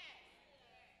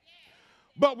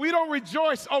 but we don't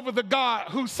rejoice over the God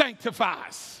who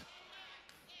sanctifies.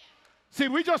 See,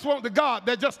 we just want the God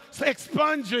that just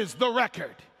expunges the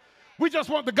record. We just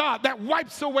want the God that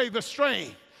wipes away the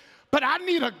strain. But I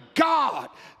need a God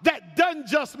that doesn't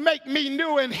just make me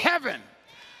new in heaven.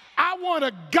 I want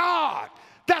a God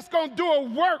that's going to do a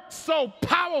work so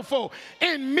powerful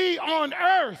in me on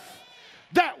earth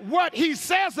that what he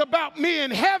says about me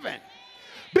in heaven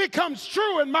becomes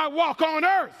true in my walk on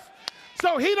earth.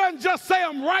 So he doesn't just say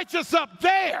I'm righteous up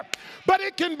there, but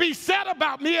it can be said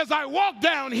about me as I walk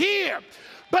down here.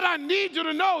 But I need you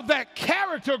to know that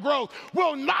character growth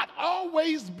will not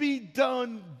always be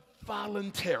done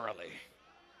voluntarily.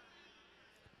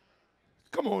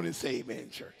 Come on and say amen,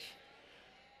 church.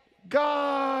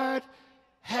 God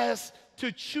has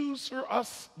to choose for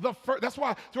us the first. That's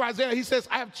why through Isaiah he says,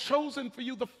 I have chosen for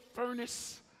you the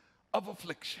furnace of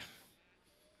affliction.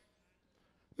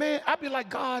 Man, I'd be like,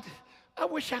 God, I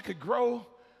wish I could grow,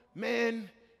 man,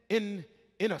 in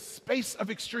a space of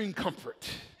extreme comfort.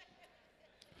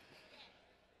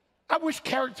 I wish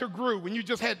character grew when you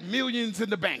just had millions in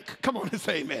the bank. Come on and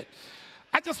say amen.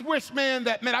 I just wish, man,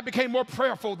 that I became more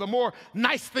prayerful the more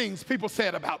nice things people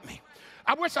said about me.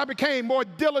 I wish I became more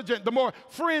diligent the more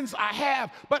friends I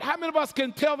have. But how many of us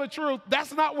can tell the truth?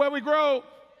 That's not where we grow.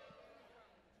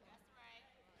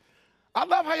 I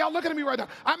love how y'all looking at me right now.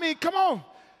 I mean, come on.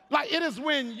 Like, it is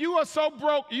when you are so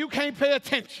broke you can't pay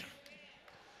attention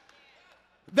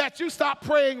that you stop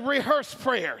praying rehearsed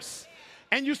prayers.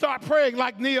 And you start praying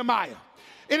like Nehemiah.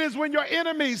 It is when your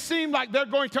enemies seem like they're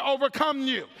going to overcome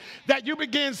you that you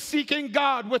begin seeking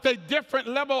God with a different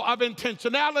level of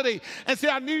intentionality. And see,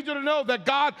 I need you to know that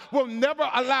God will never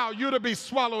allow you to be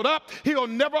swallowed up. He'll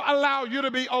never allow you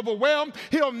to be overwhelmed.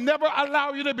 He'll never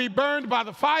allow you to be burned by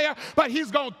the fire. But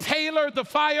he's going to tailor the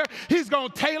fire. He's going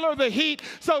to tailor the heat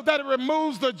so that it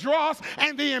removes the dross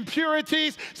and the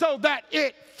impurities so that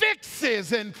it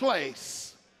fixes in place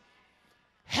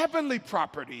heavenly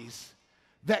properties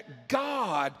that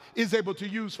God is able to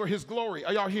use for his glory.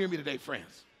 Are y'all hearing me today,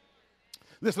 friends?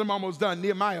 Listen, I'm almost done.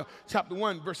 Nehemiah chapter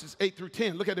 1, verses 8 through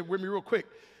 10. Look at it with me real quick.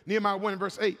 Nehemiah 1 and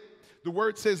verse 8. The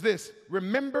word says this,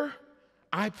 remember,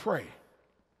 I pray,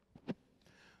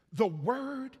 the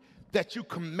word that you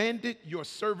commanded your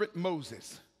servant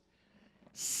Moses,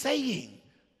 saying,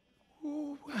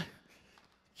 ooh,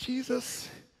 Jesus,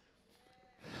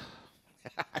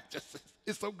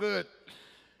 it's so good.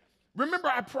 Remember,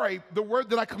 I pray, the word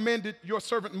that I commanded your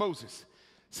servant Moses,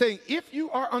 saying, if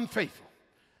you are unfaithful,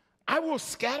 I will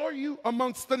scatter you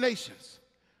amongst the nations.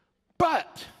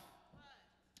 But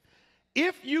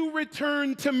if you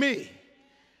return to me,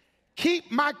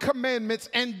 keep my commandments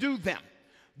and do them,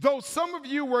 though some of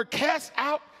you were cast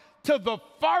out to the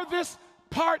farthest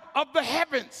part of the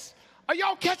heavens. Are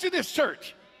y'all catching this,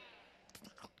 church?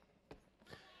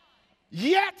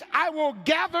 Yet I will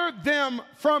gather them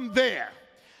from there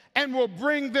and will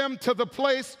bring them to the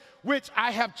place which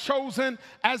I have chosen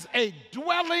as a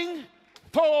dwelling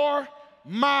for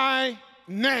my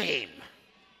name.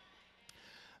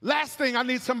 Last thing I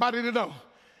need somebody to know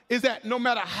is that no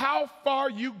matter how far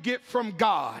you get from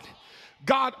God,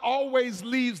 God always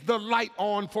leaves the light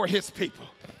on for his people.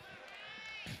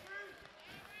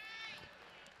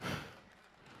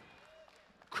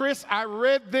 Chris, I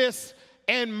read this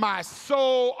and my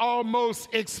soul almost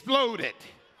exploded.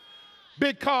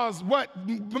 Because what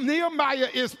Nehemiah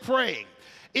is praying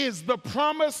is the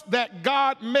promise that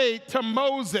God made to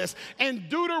Moses in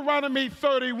Deuteronomy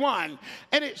 31.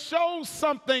 And it shows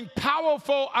something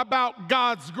powerful about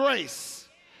God's grace.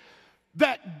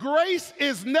 That grace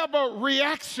is never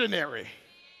reactionary.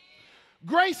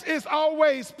 Grace is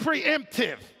always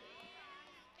preemptive.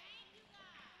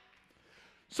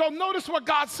 So notice what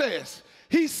God says.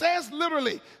 He says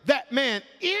literally that, man,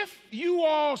 if you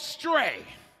all stray,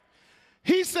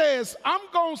 he says, I'm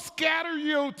going to scatter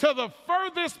you to the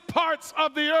furthest parts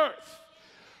of the earth.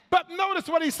 But notice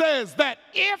what he says, that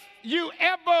if you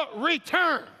ever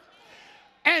return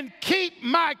and keep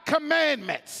my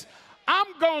commandments, I'm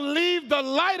going to leave the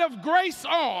light of grace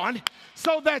on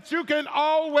so that you can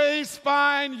always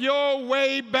find your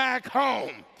way back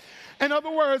home. In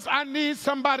other words, I need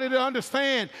somebody to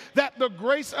understand that the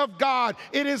grace of God,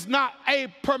 it is not a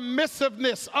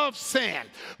permissiveness of sin,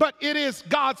 but it is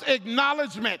God's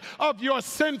acknowledgement of your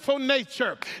sinful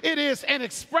nature. It is an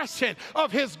expression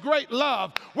of his great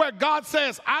love where God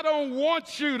says, I don't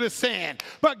want you to sin,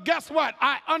 but guess what?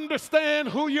 I understand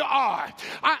who you are.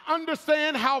 I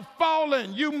understand how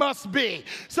fallen you must be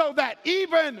so that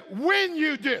even when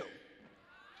you do,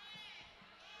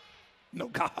 no,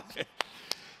 God.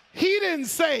 He didn't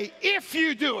say, if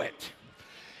you do it.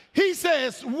 He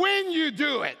says, when you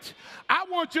do it. I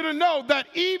want you to know that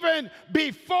even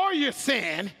before you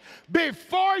sin,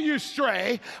 before you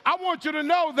stray, I want you to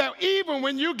know that even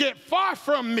when you get far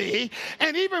from me,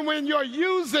 and even when you're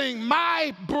using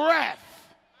my breath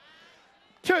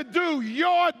to do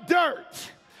your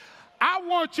dirt, I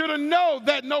want you to know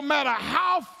that no matter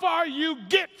how far you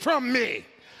get from me,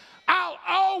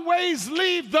 I'll always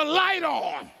leave the light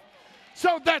on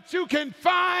so that you can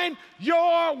find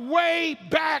your way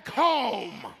back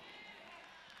home.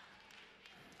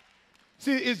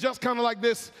 See, it's just kind of like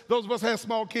this. Those of us have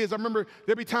small kids. I remember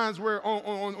there'd be times where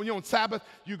on Sabbath,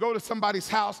 you go to somebody's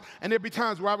house, and there'd be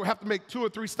times where I would have to make 2 or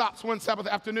 3 stops one Sabbath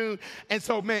afternoon. And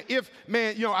so,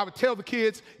 I would tell the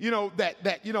kids,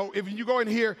 that if you go in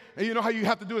here, and you know how you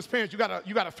have to do as parents, you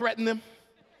gotta threaten them.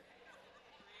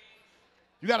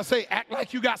 You gotta say, act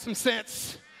like you got some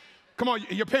sense. Come on,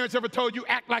 your parents ever told you,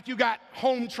 act like you got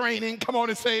home training? Come on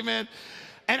and say amen.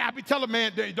 And I be telling,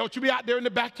 man, don't you be out there in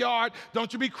the backyard.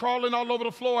 Don't you be crawling all over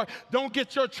the floor. Don't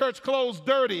get your church clothes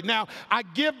dirty. Now, I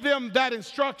give them that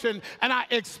instruction, and I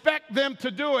expect them to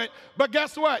do it. But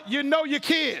guess what? You know your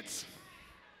kids.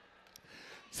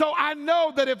 So I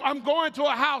know that if I'm going to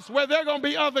a house where there are going to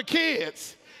be other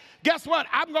kids, guess what?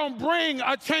 I'm going to bring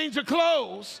a change of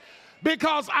clothes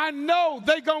because I know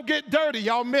they're going to get dirty.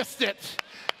 Y'all missed it.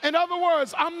 In other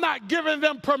words, I'm not giving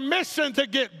them permission to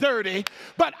get dirty,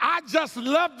 but I just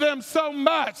love them so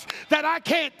much that I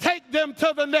can't take them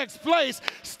to the next place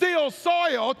still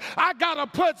soiled. I got to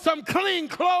put some clean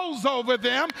clothes over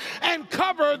them and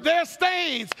cover their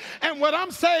stains. And what I'm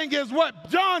saying is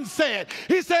what John said.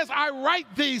 He says, I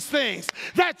write these things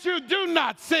that you do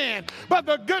not sin. But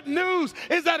the good news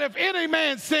is that if any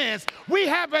man sins, we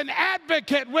have an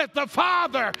advocate with the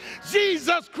Father,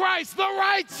 Jesus Christ the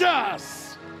righteous.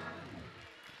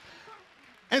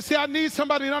 And see, I need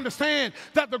somebody to understand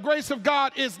that the grace of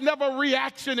God is never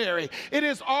reactionary. It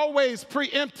is always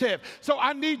preemptive. So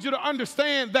I need you to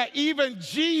understand that even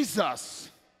Jesus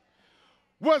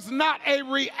was not a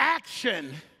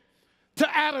reaction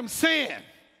to Adam's sin.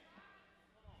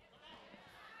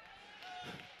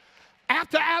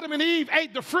 After Adam and Eve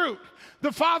ate the fruit,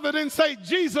 the Father didn't say,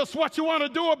 Jesus, what you want to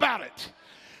do about it?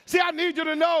 See, I need you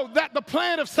to know that the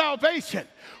plan of salvation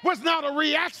was not a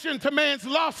reaction to man's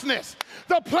lostness.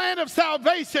 The plan of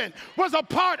salvation was a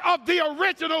part of the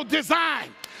original design.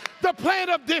 The plan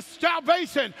of this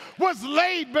salvation was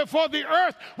laid before the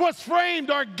earth was framed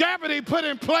or gravity put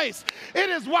in place. It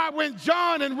is why when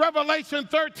John in Revelation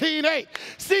 13:8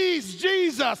 sees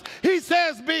Jesus, he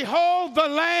says, behold the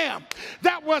Lamb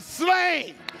that was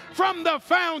slain from the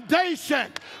foundation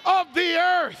of the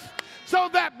earth. So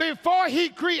that before he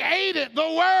created the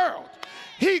world,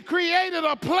 he created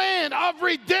a plan of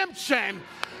redemption,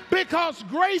 because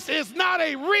grace is not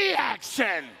a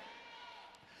reaction.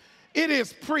 It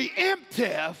is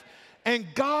preemptive, and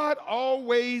God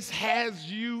always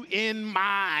has you in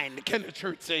mind. Can the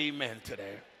church say amen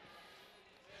today?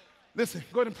 Listen,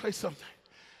 go ahead and play something.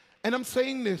 And I'm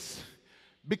saying this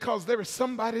because there is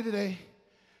somebody today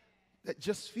that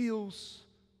just feels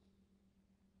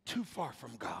too far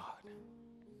from God.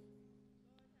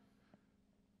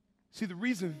 See, the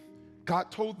reason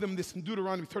God told them this in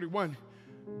Deuteronomy 31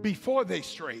 before they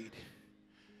strayed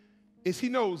is he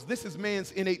knows this is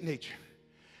man's innate nature.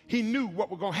 He knew what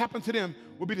was going to happen to them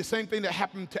would be the same thing that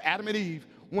happened to Adam and Eve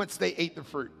once they ate the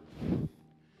fruit.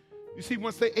 You see,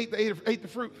 once they ate the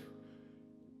fruit,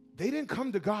 they didn't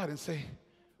come to God and say,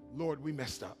 Lord, we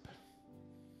messed up.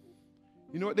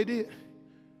 You know what they did?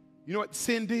 You know what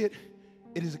sin did?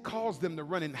 It has caused them to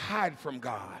run and hide from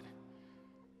God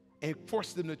and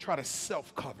forced them to try to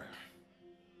self-cover.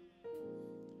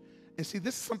 And see,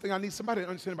 this is something I need somebody to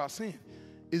understand about sin,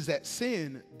 is that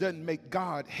sin doesn't make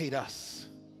God hate us.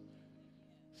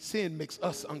 Sin makes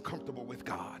us uncomfortable with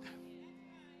God.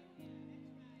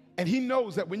 And he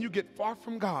knows that when you get far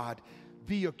from God,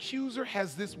 the accuser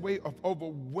has this way of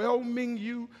overwhelming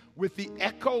you with the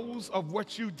echoes of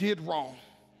what you did wrong,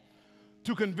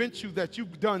 to convince you that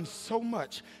you've done so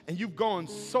much and you've gone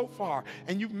so far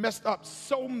and you've messed up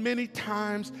so many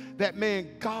times that, man,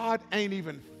 God ain't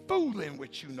even fooling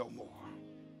with you no more.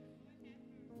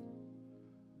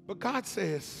 But God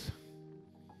says,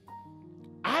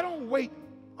 I don't wait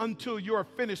until you're a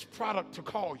finished product to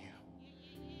call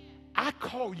you. I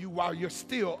call you while you're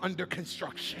still under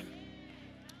construction.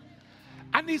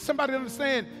 I need somebody to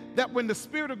understand that when the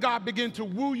Spirit of God begins to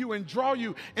woo you and draw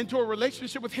you into a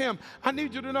relationship with him, I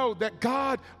need you to know that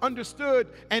God understood,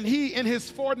 and he, in his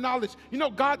foreknowledge, you know,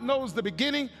 God knows the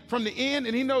beginning from the end,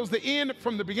 and he knows the end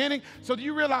from the beginning. So do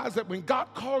you realize that when God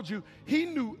called you, he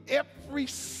knew every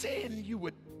sin you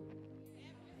would,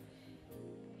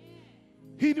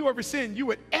 he knew every sin you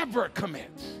would ever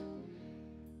commit.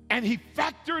 And he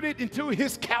factored it into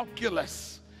his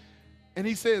calculus. And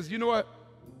he says, you know what?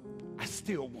 I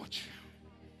still want you.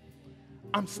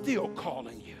 I'm still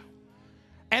calling you.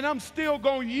 And I'm still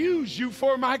going to use you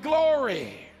for my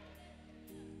glory.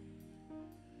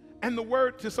 And the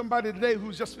word to somebody today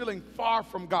who's just feeling far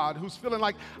from God, who's feeling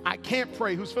like I can't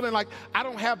pray, who's feeling like I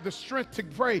don't have the strength to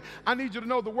pray, I need you to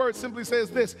know the word simply says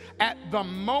this: at the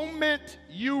moment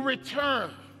you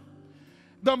return,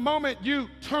 the moment you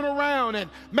turn around and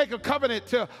make a covenant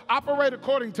to operate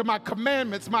according to my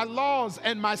commandments, my laws,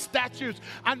 and my statutes,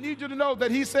 I need you to know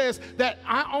that he says that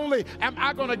I only am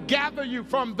going to gather you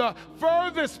from the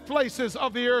furthest places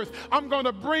of the earth. I'm going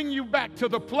to bring you back to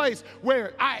the place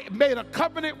where I made a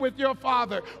covenant with your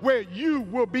father, where you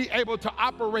will be able to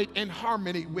operate in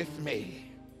harmony with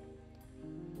me.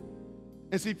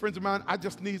 And see, friends of mine, I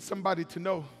just need somebody to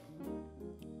know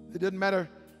it doesn't matter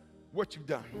what you've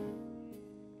done.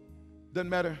 Doesn't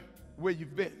matter where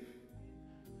you've been.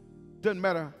 Doesn't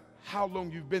matter how long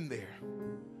you've been there.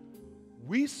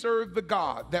 We serve the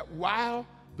God that while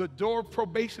the door of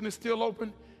probation is still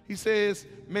open, he says,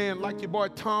 man, like your boy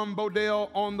Tom Bodell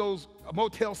on those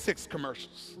Motel 6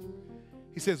 commercials.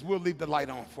 He says, we'll leave the light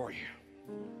on for you.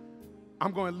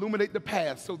 I'm going to illuminate the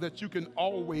path so that you can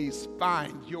always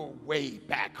find your way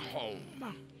back home.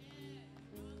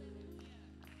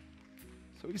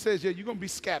 So he says, yeah, you're going to be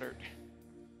scattered.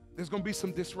 There's going to be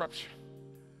some disruption.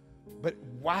 But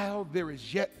while there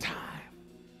is yet time,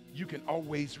 you can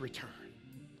always return.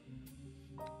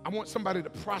 I want somebody to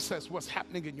process what's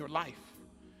happening in your life,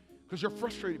 because you're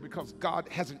frustrated because God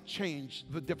hasn't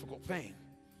changed the difficult thing.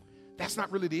 That's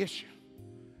not really the issue.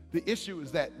 The issue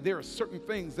is that there are certain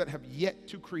things that have yet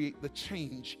to create the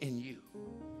change in you.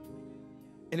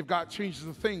 And if God changes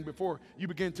the thing before you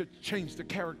begin to change the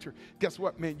character, guess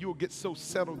what, man? You'll get so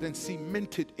settled and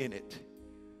cemented in it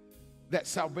that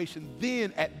salvation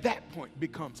then at that point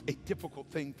becomes a difficult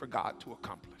thing for God to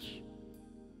accomplish.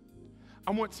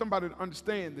 I want somebody to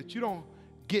understand that you don't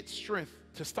get strength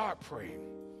to start praying.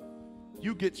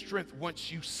 You get strength once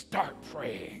you start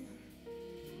praying.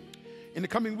 In the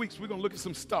coming weeks, we're going to look at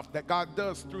some stuff that God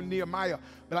does through Nehemiah,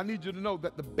 but I need you to know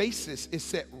that the basis is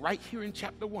set right here in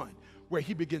chapter 1, where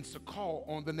he begins to call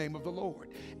on the name of the Lord.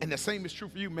 And the same is true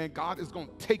for you, man. God is going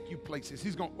to take you places.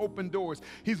 He's going to open doors.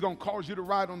 He's going to cause you to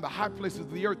ride on the high places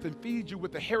of the earth and feed you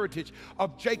with the heritage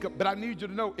of Jacob. But I need you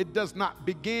to know it does not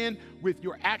begin with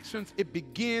your actions. It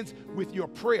begins with your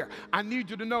prayer. I need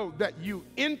you to know that you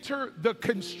enter the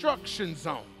construction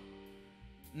zone,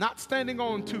 not standing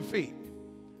on 2 feet,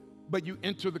 but you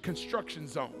enter the construction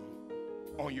zone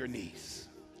on your knees.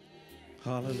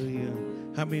 Hallelujah.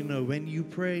 How many know when you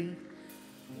pray,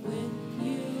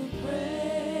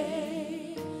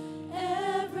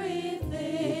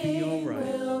 everything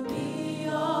will be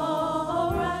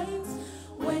all right.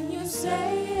 When you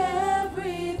say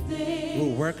everything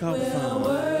will work out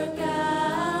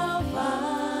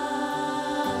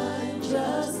fine.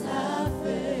 Just have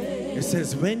faith. It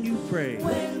says when you pray,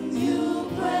 When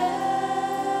you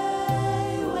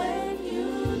pray, when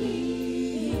you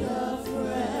need a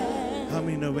friend. how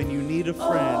many know when you need a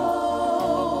friend,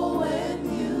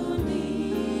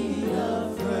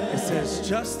 it says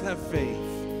just have faith.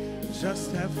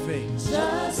 Just have faith.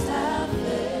 Just have faith.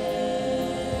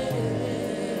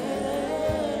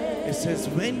 It says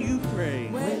when you pray.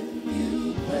 When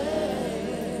you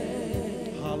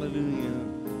pray. Hallelujah.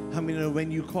 How many know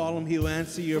when you call him, he'll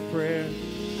answer your prayer?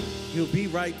 He'll be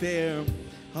right there.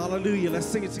 Hallelujah. Let's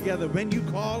sing it together. When you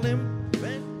call him,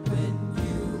 When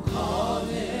you call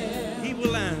him, he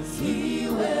will answer. he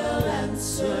will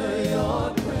answer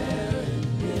your prayer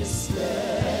in this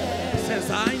day. It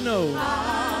says I know.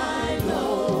 I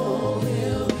know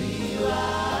he'll be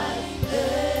right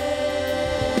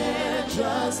there.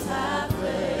 Just have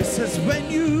faith. It says when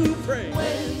you pray.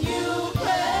 When you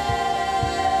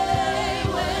pray,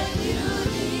 when you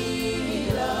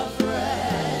need a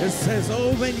friend. It says,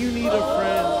 oh, when you need a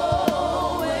friend.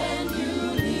 Oh, when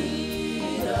you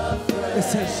need a friend. It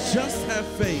says just have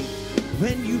faith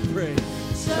when you pray.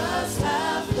 Just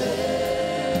have faith.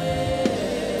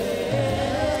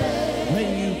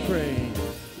 When you pray.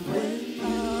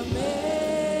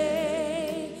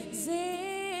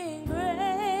 Amazing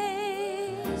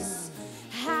grace,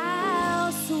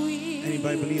 how sweet.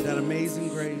 Anybody believe that amazing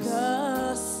grace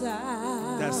the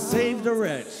sound that saved a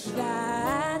wretch?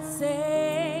 that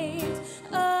saved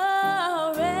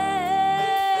a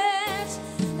wretch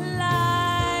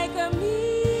like me.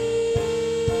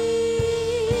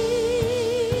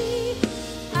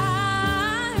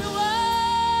 I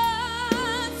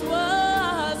once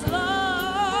was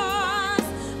lost,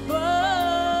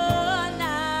 but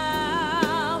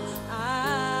now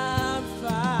I'm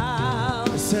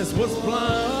found. It says was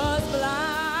blind. Was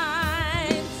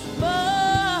blind,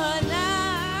 but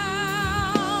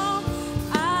now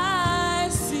I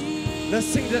see. Let's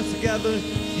sing that together.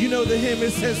 You know the hymn.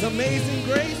 It says amazing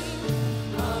grace.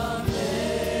 Amazing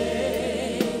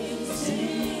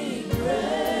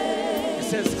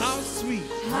says, how sweet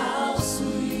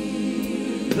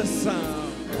the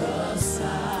sound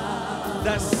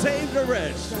that saved a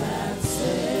wretch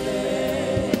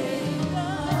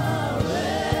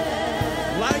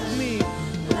like me.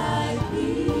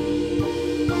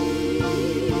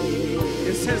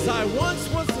 It says, I once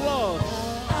was lost,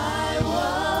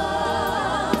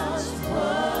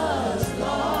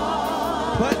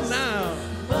 but now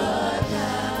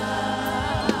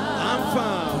I'm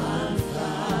found.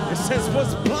 It says,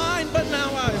 was blind, but now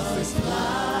I see.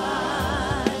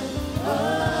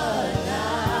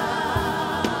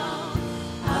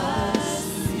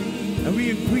 And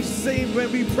we sing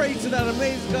when we pray to that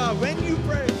amazing God. When you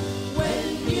pray,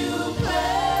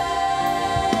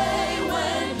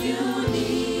 When you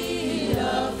need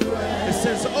a friend. it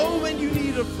says, oh, when you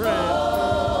need a friend.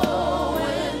 Oh,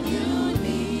 when you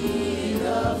need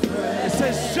a friend. It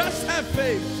says, just have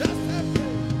faith. Just have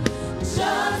faith.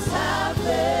 Just have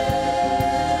faith.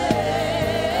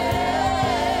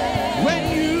 When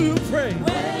you pray.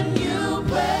 When you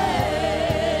pray.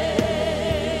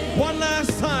 One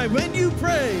last time. When you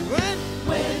pray. When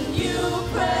you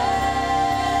pray.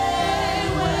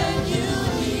 When you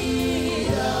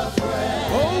need a friend.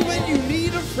 oh, when you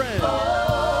need a friend.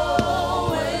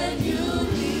 Oh, when you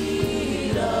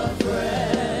need a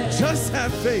friend. Just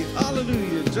have faith.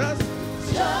 Hallelujah. Just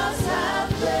have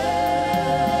faith.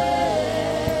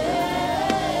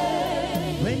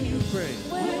 when you pray.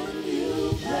 When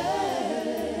you pray.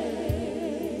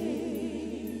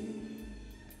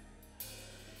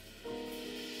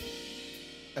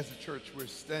 As a church, we're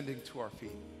standing to our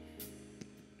feet.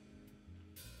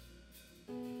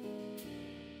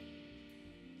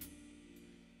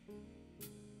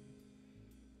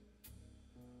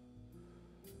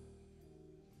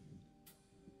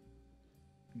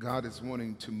 God is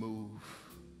wanting to move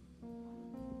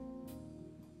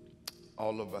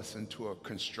all of us into a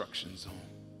construction zone.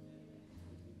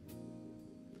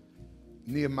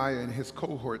 Nehemiah and his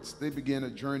cohorts, they began a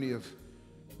journey of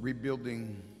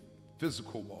rebuilding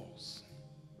physical walls.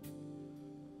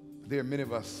 There are many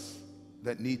of us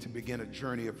that need to begin a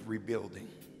journey of rebuilding.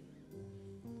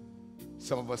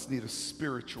 Some of us need a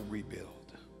spiritual rebuild.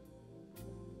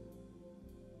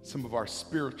 Some of our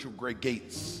spiritual great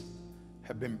gates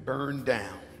have been burned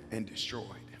down and destroyed.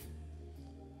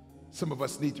 Some of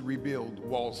us need to rebuild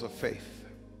walls of faith.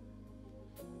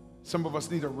 Some of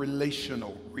us need a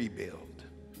relational rebuild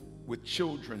with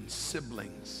children,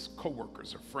 siblings,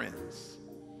 coworkers, or friends.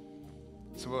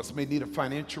 Some of us may need a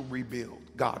financial rebuild.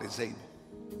 God is able.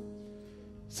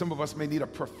 Some of us may need a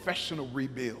professional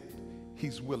rebuild.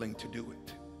 He's willing to do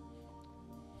it.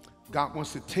 God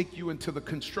wants to take you into the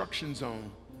construction zone.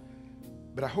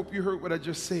 But I hope you heard what I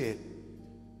just said.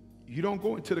 You don't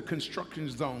go into the construction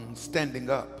zone standing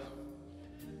up.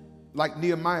 Like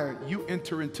Nehemiah, you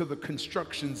enter into the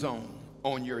construction zone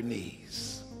on your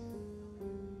knees.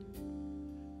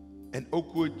 And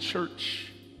Oakwood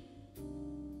Church,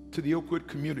 to the Oakwood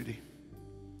community,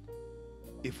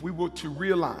 if we were to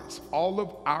realize all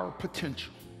of our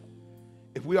potential,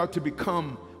 if we are to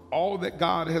become all that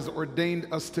God has ordained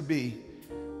us to be,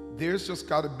 there's just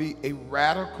got to be a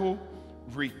radical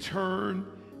return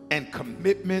and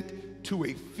commitment to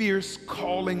a fierce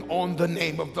calling on the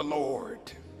name of the Lord.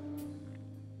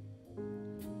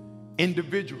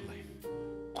 Individually,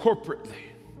 corporately.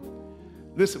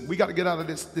 Listen, we got to get out of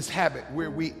this habit where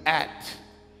we act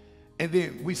and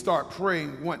then we start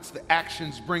praying once the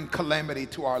actions bring calamity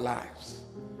to our lives.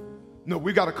 No,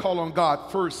 we got to call on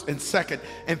God first and second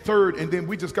and third, and then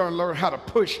we just got to learn how to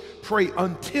pray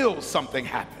until something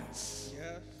happens.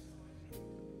 Yes.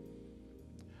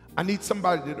 I need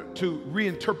somebody to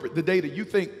reinterpret the data. You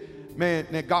think, man,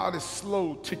 that God is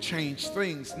slow to change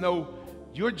things. No,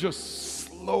 you're just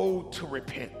slow to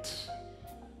repent.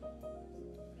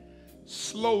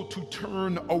 Slow to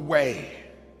turn away.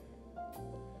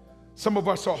 Some of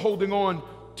us are holding on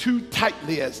too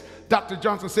tightly. As Dr.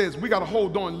 Johnson says, we got to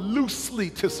hold on loosely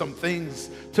to some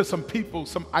things, to some people,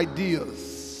 some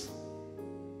ideas.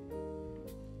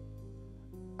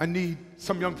 I need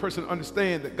some young person to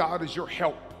understand that God is your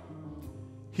help.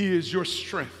 He is your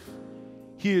strength.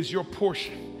 He is your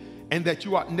portion, and that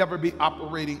you ought never be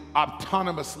operating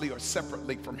autonomously or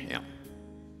separately from Him.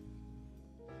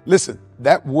 Listen,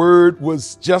 that word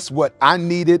was just what I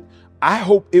needed. I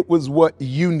hope it was what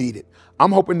you needed.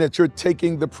 I'm hoping that you're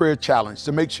taking the prayer challenge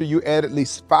to make sure you add at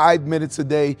least 5 minutes a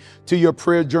day to your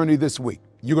prayer journey this week.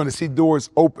 You're going to see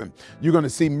doors open. You're going to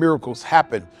see miracles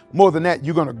happen. More than that,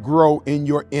 you're going to grow in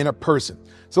your inner person.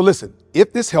 So listen,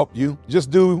 if this helped you, just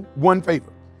do one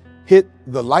favor. Hit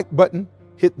the like button,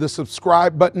 hit the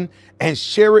subscribe button, and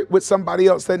share it with somebody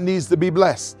else that needs to be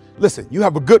blessed. Listen, you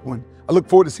have a good one. I look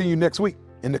forward to seeing you next week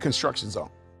in the construction zone.